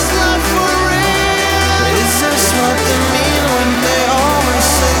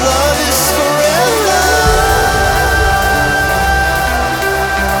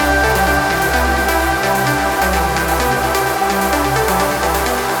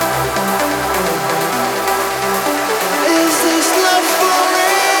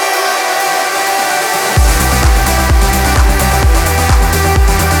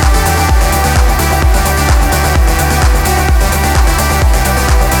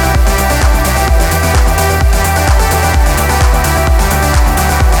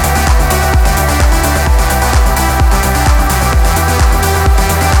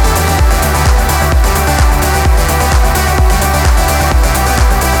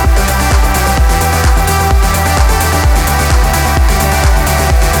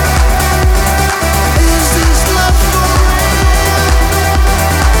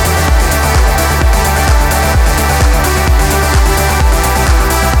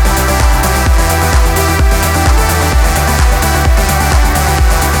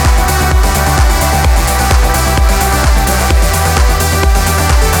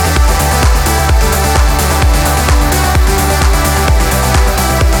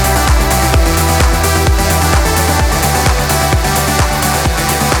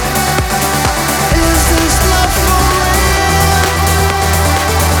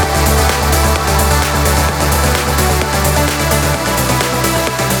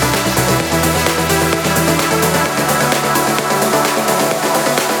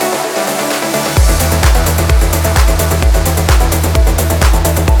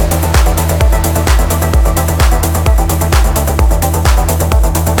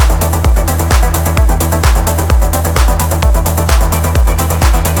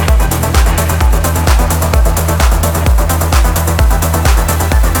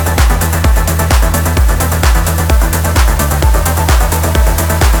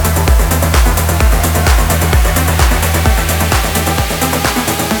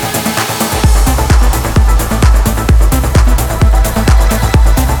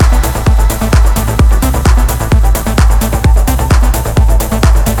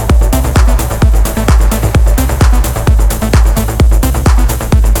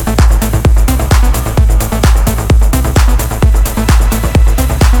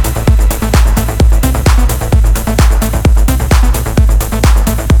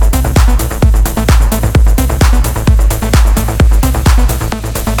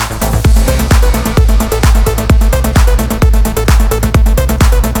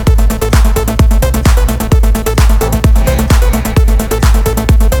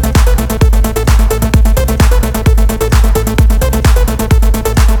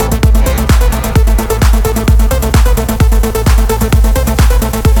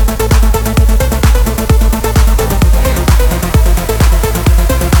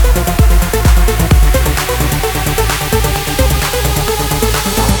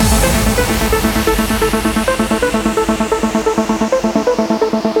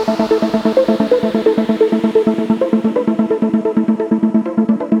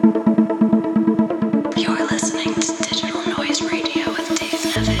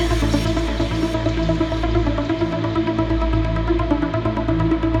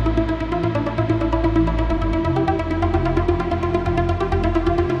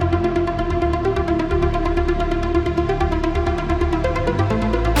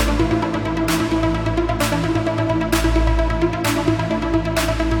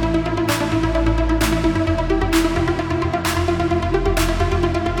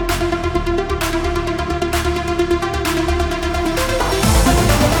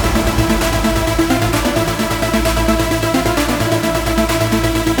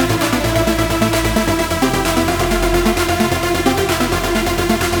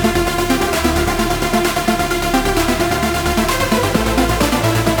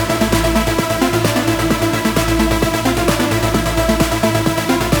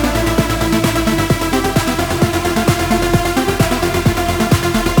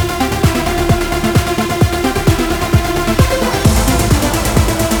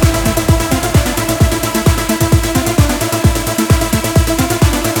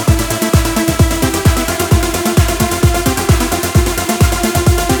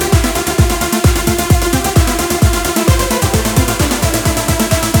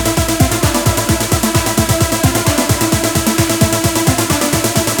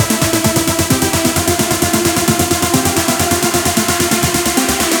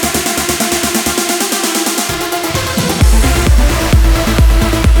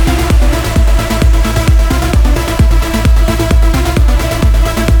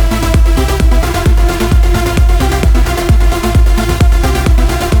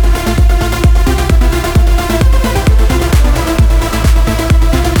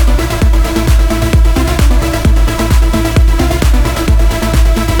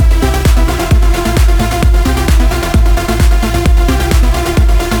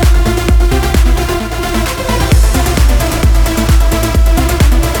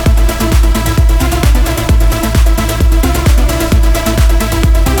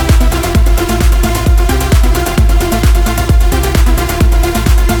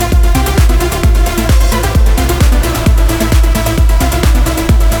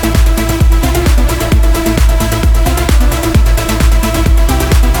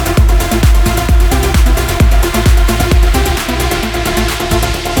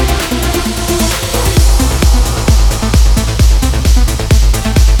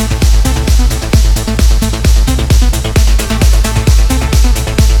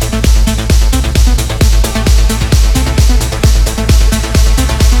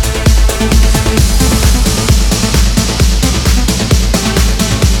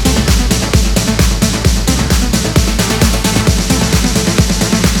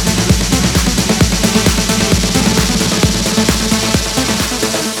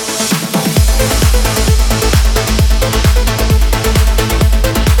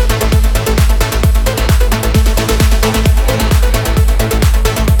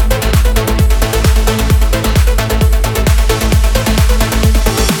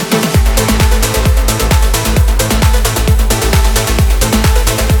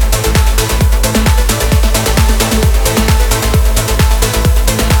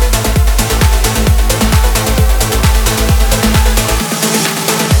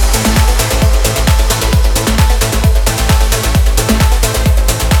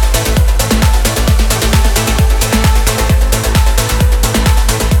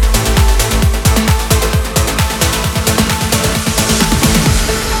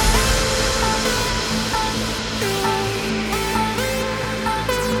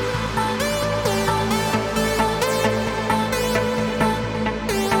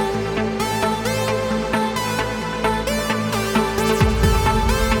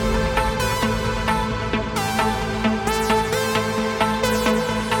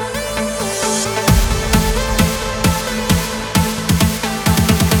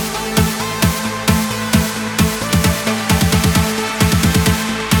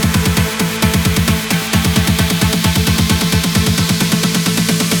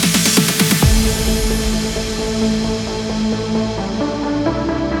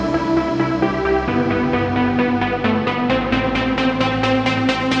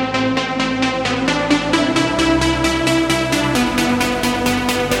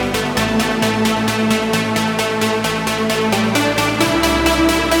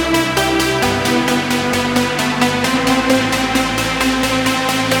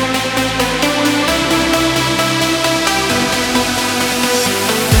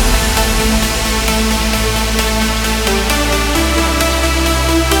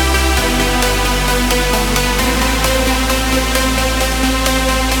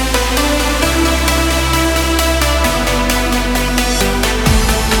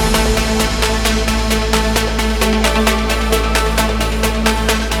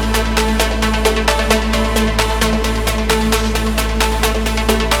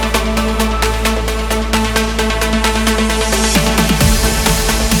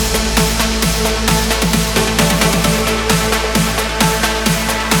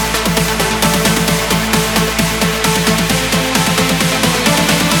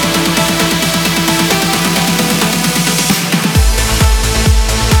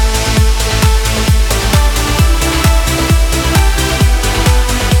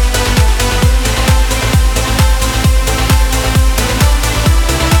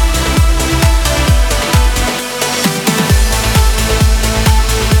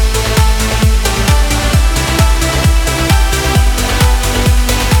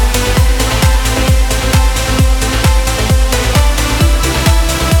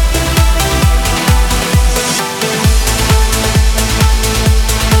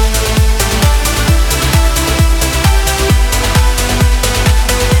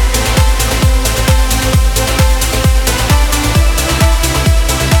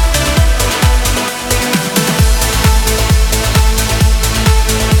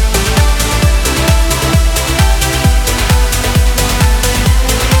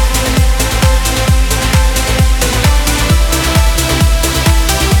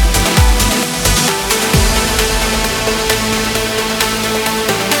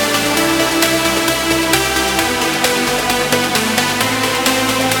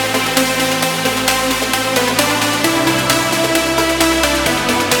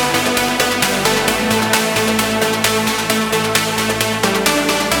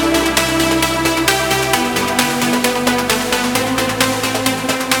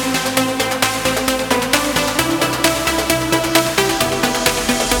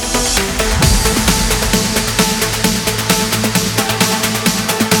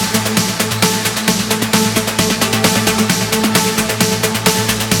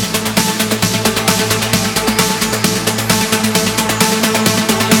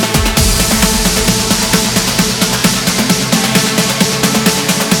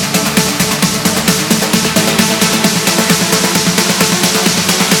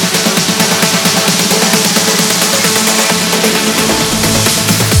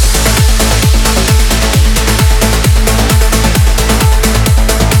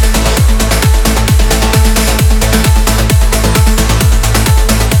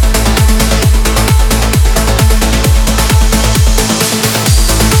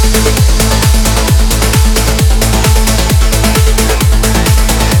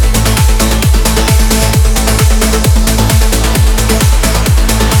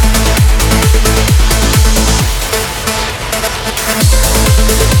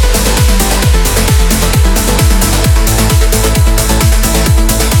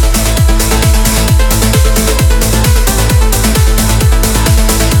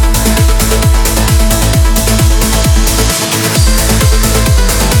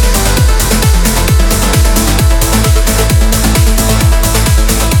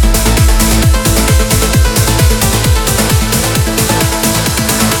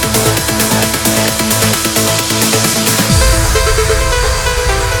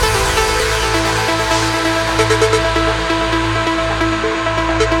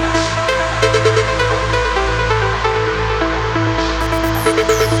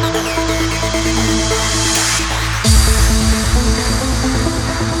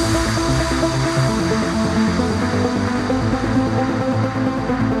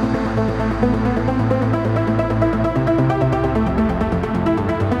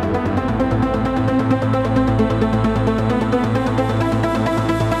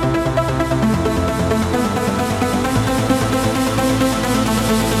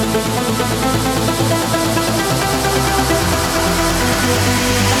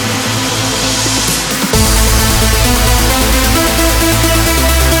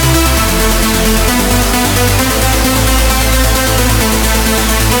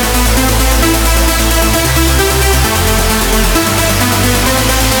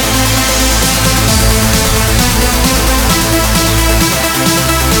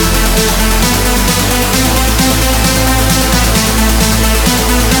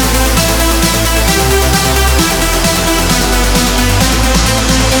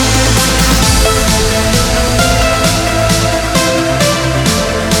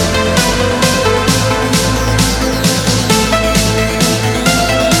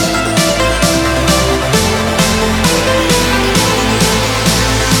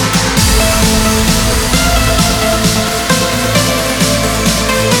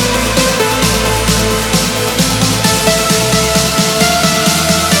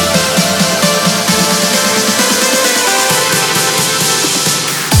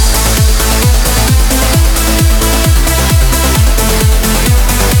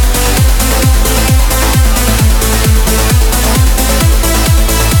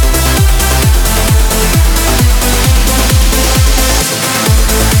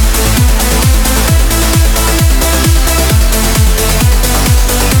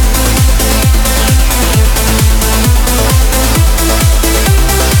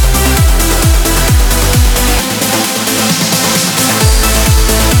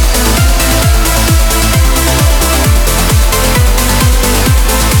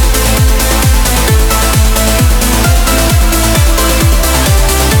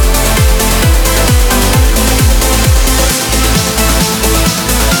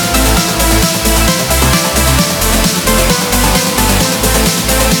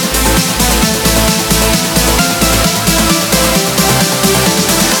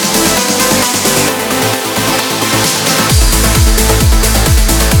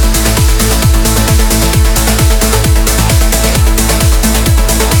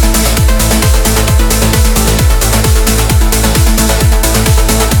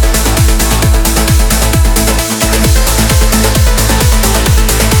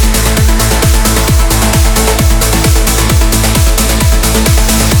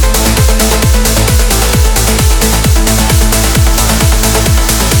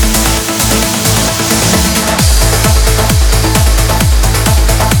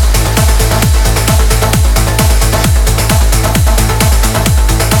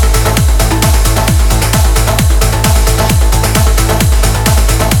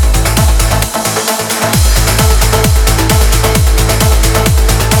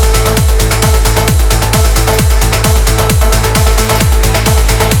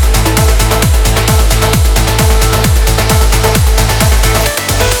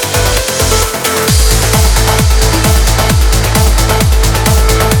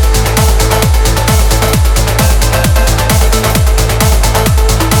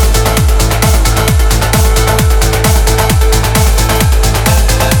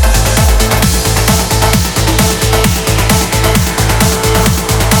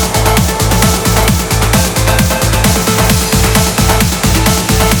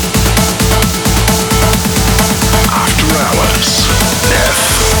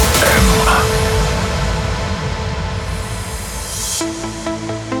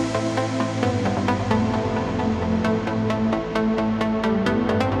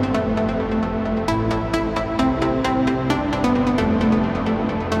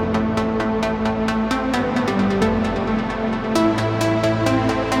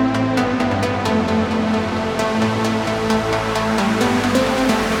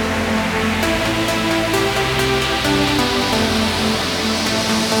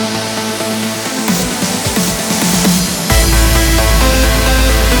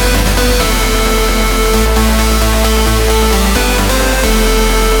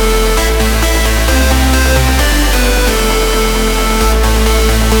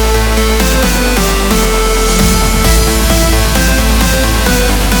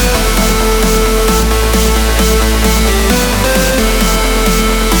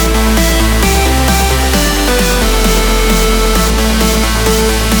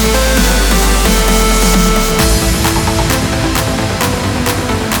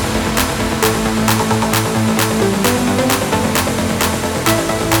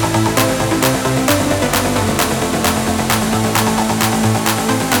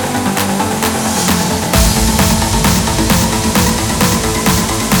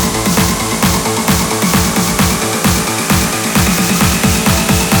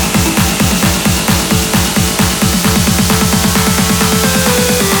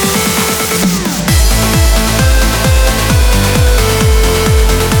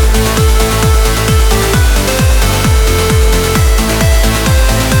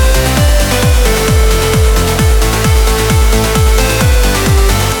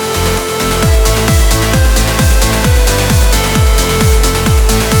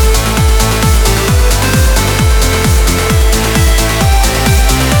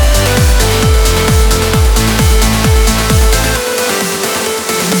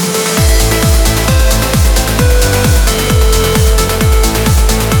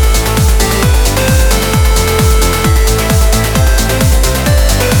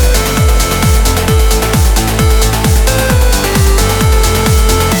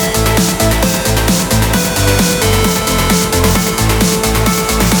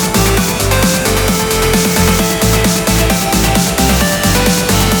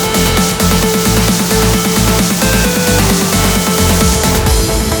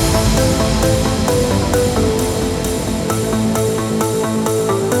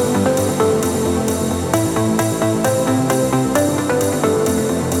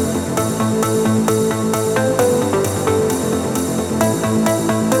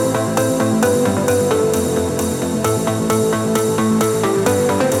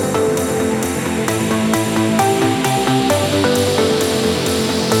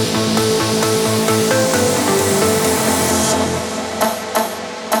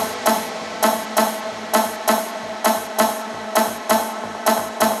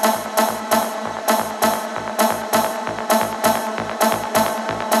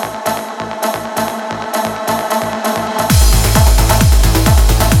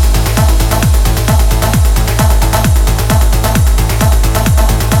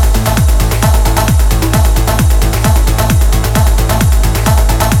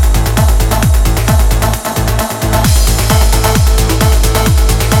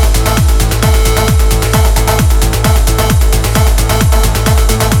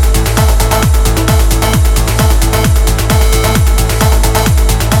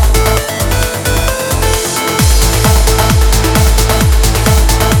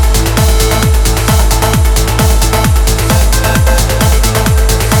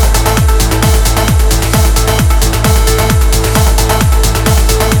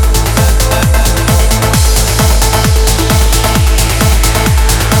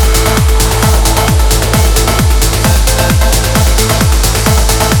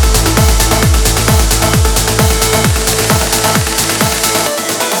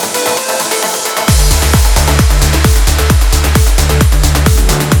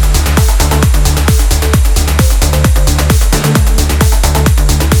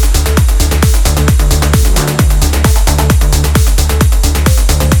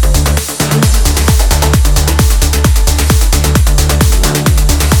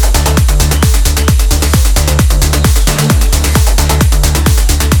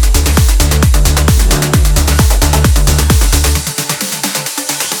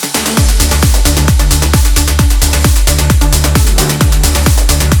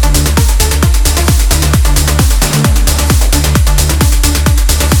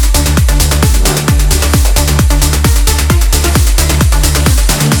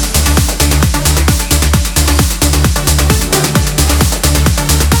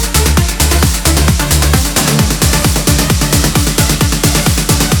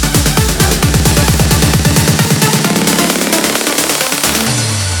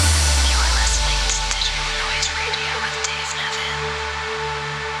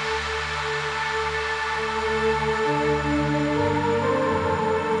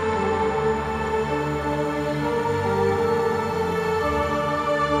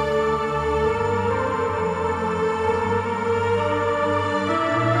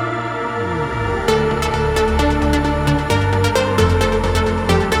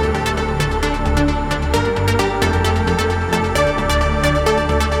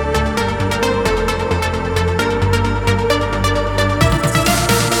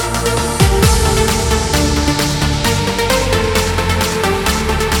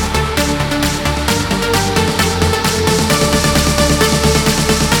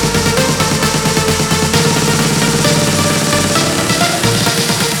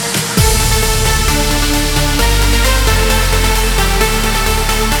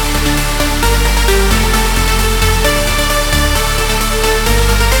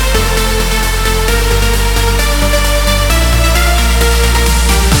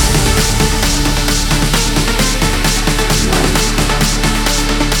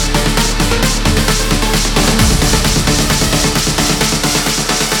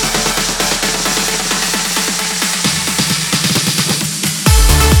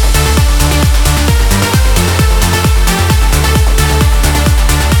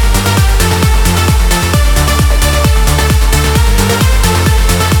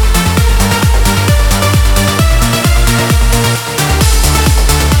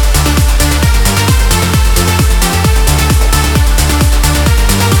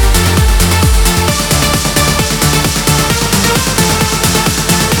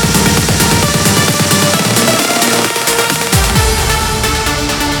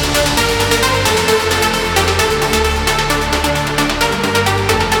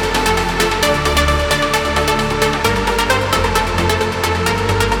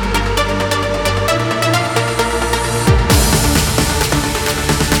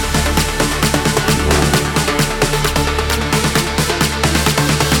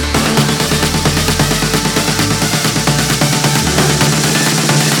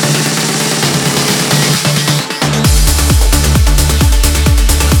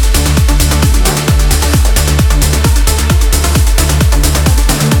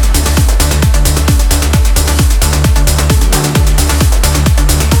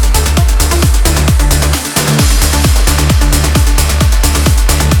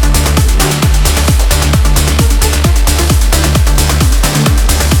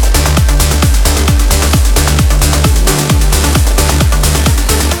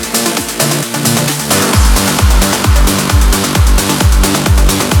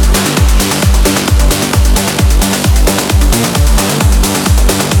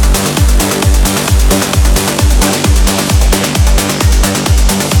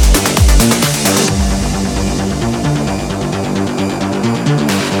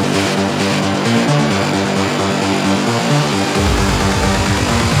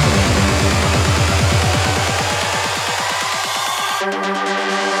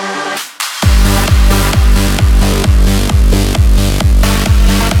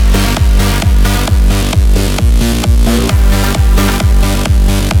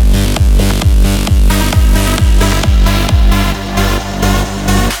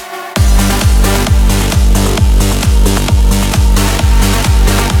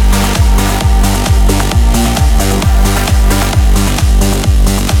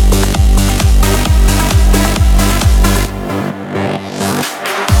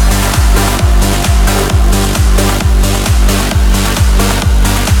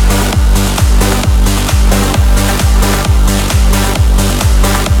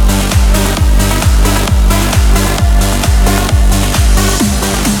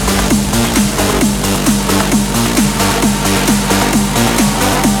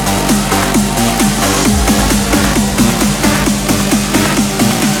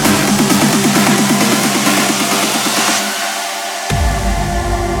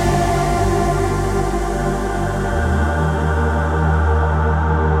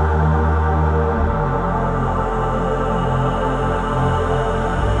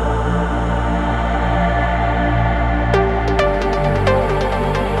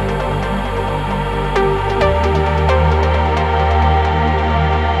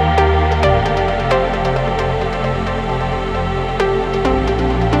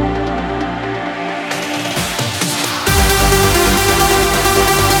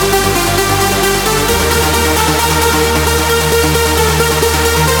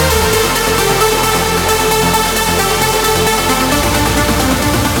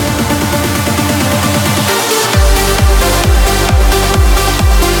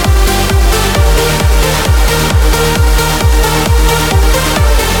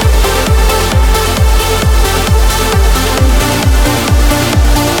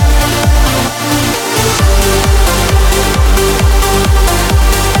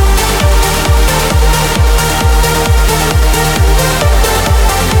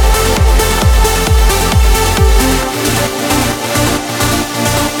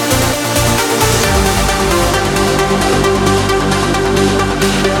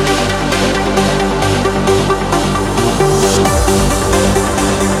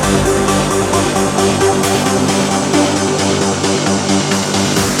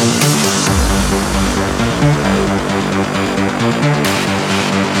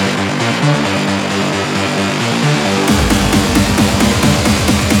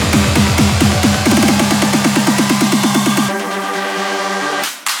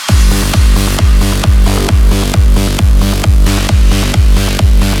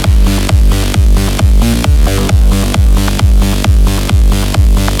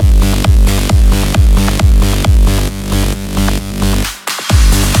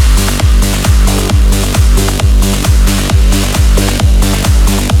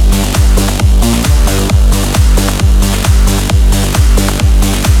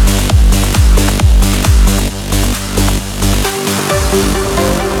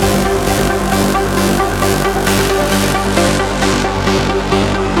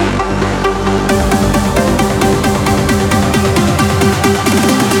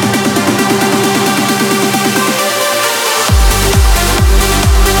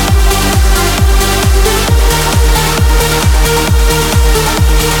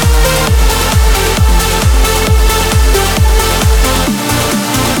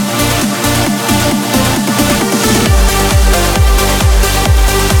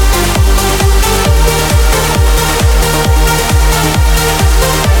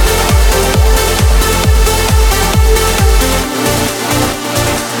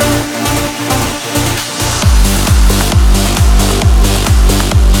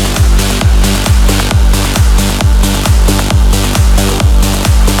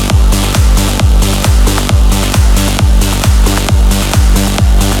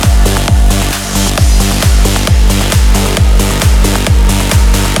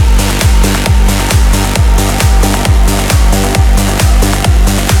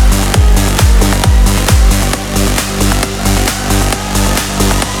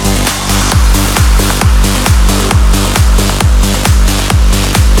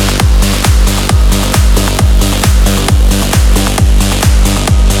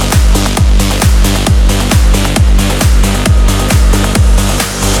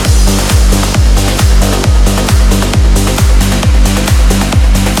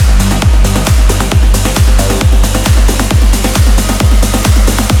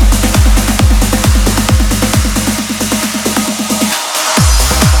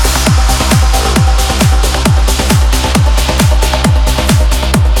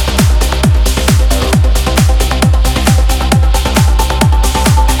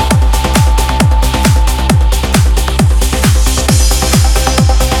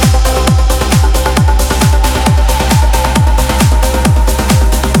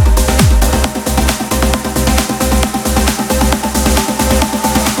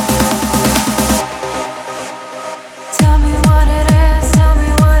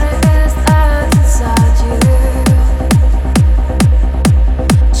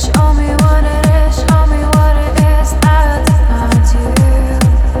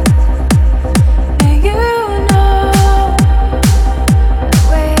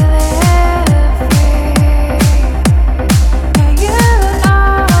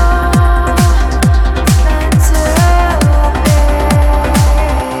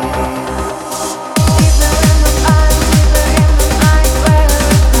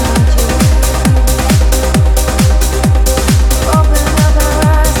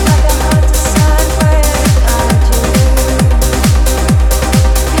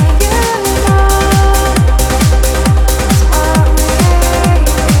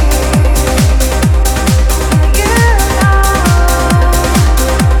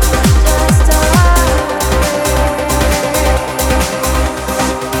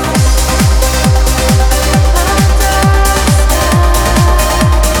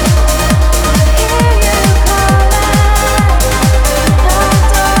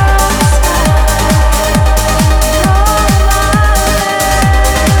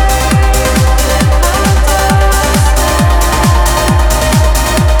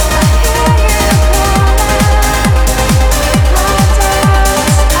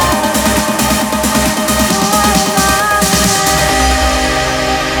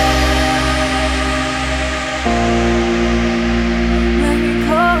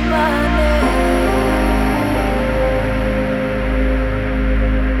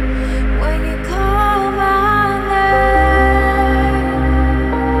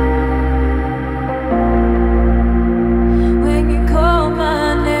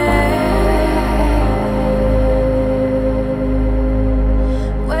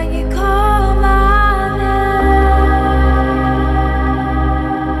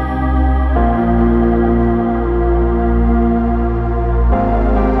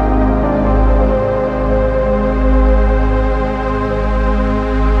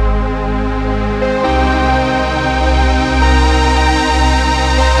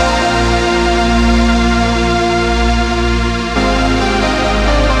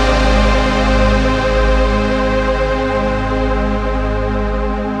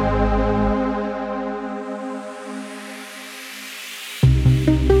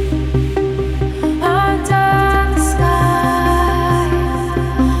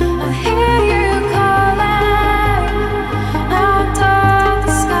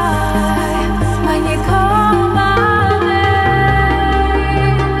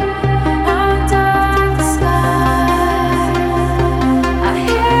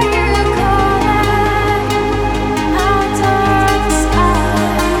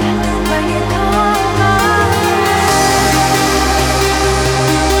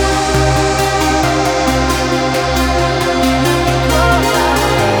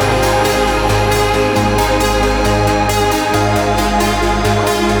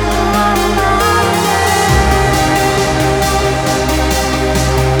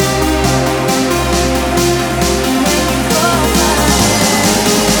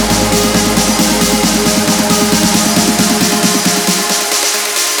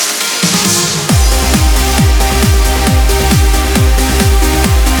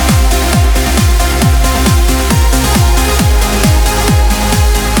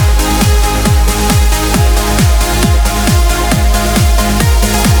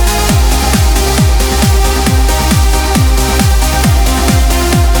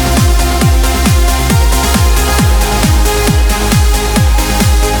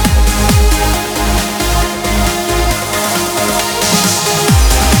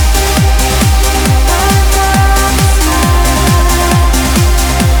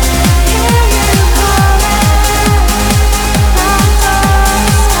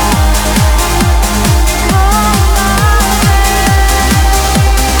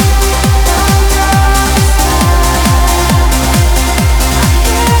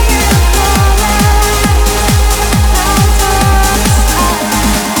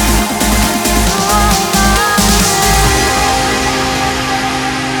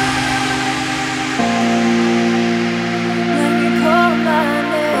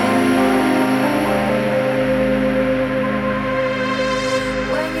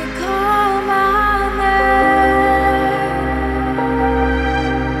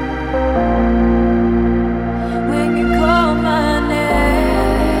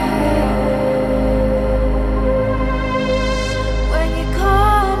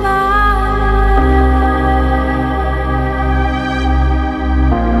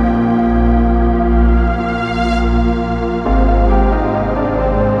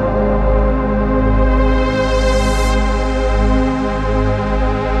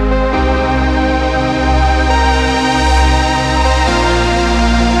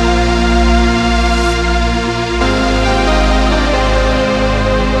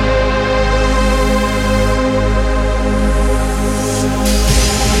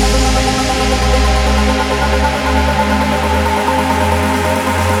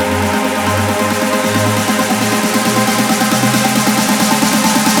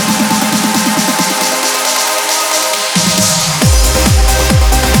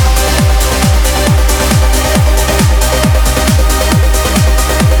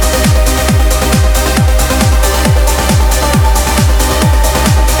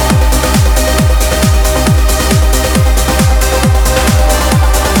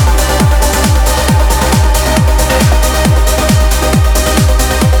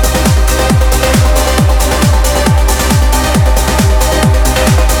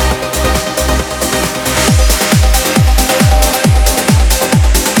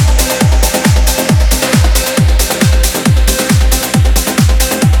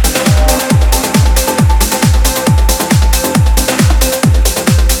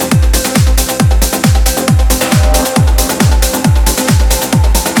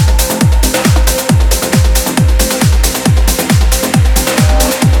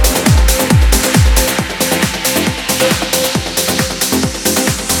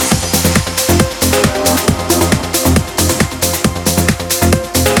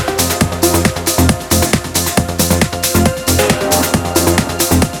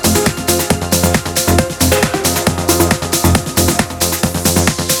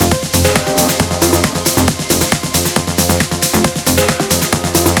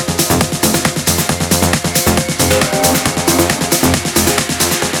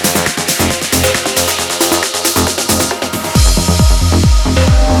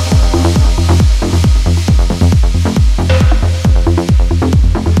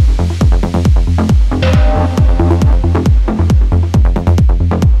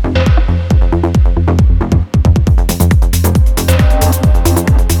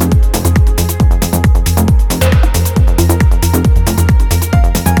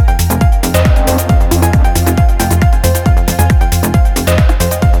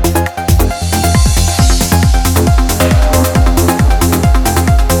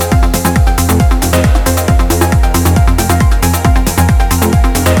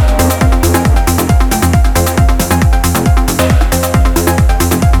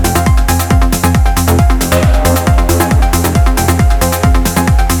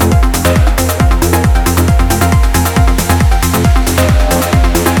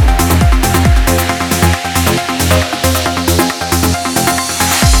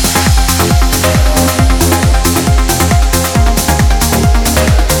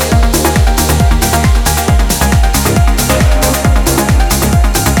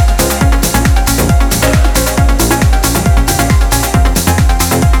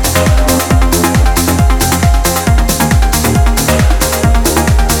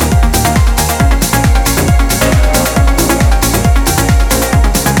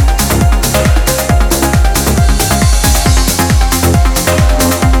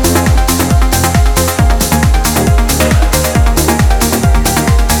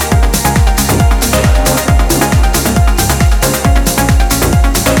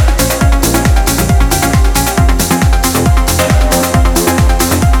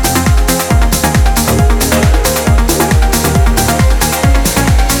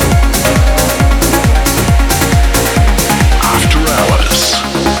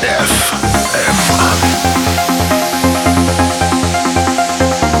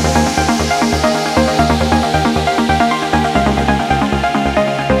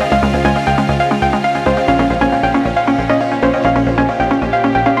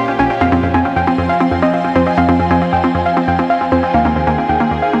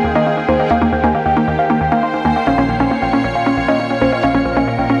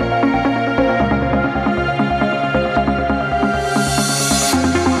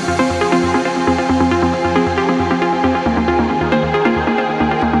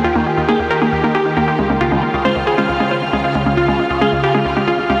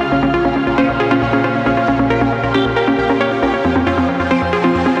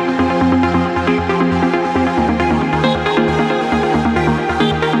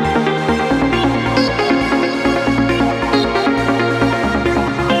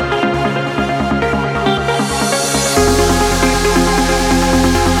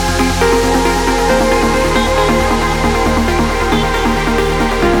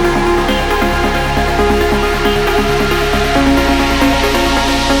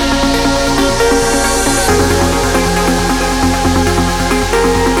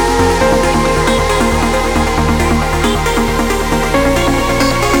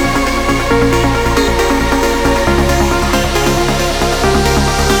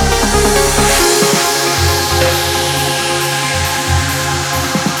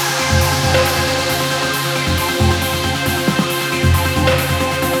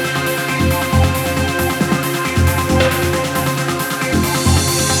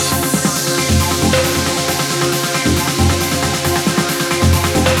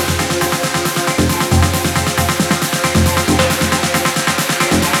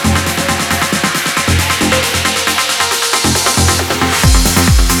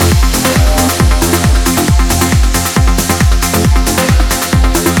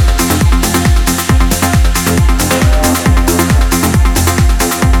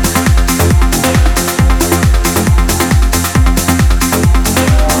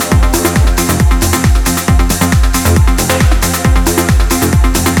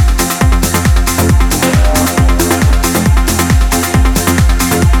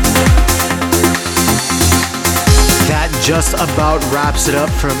just about wraps it up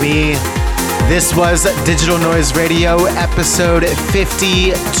for me. This was Digital Noise Radio, episode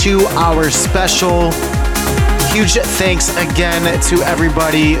 50, 2-hour special. Huge thanks again to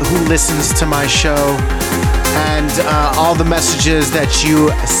everybody who listens to my show and all the messages that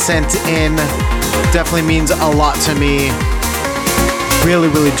you sent in. Definitely means a lot to me. Really,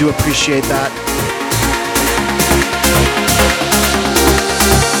 really do appreciate that.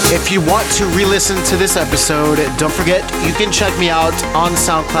 If you want to re-listen to this episode, don't forget you can check me out on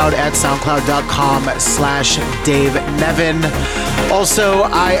SoundCloud at soundcloud.com/DaveNeven. Also,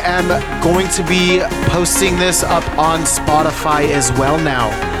 I am going to be posting this up on Spotify as well now.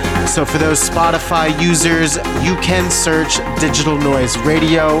 So for those Spotify users, you can search Digital Noise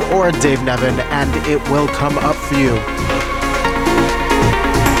Radio or Dave Neven and it will come up for you.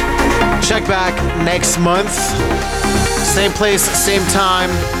 Check back next month. Same place, same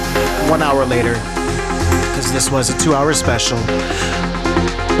time, 1 hour later, because this was a 2-hour special.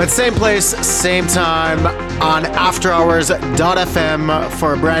 But same place, same time on afterhours.fm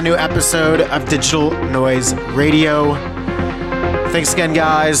for a brand new episode of Digital Noise Radio. Thanks again,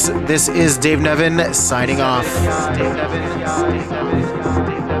 guys. This is Dave Neven signing off.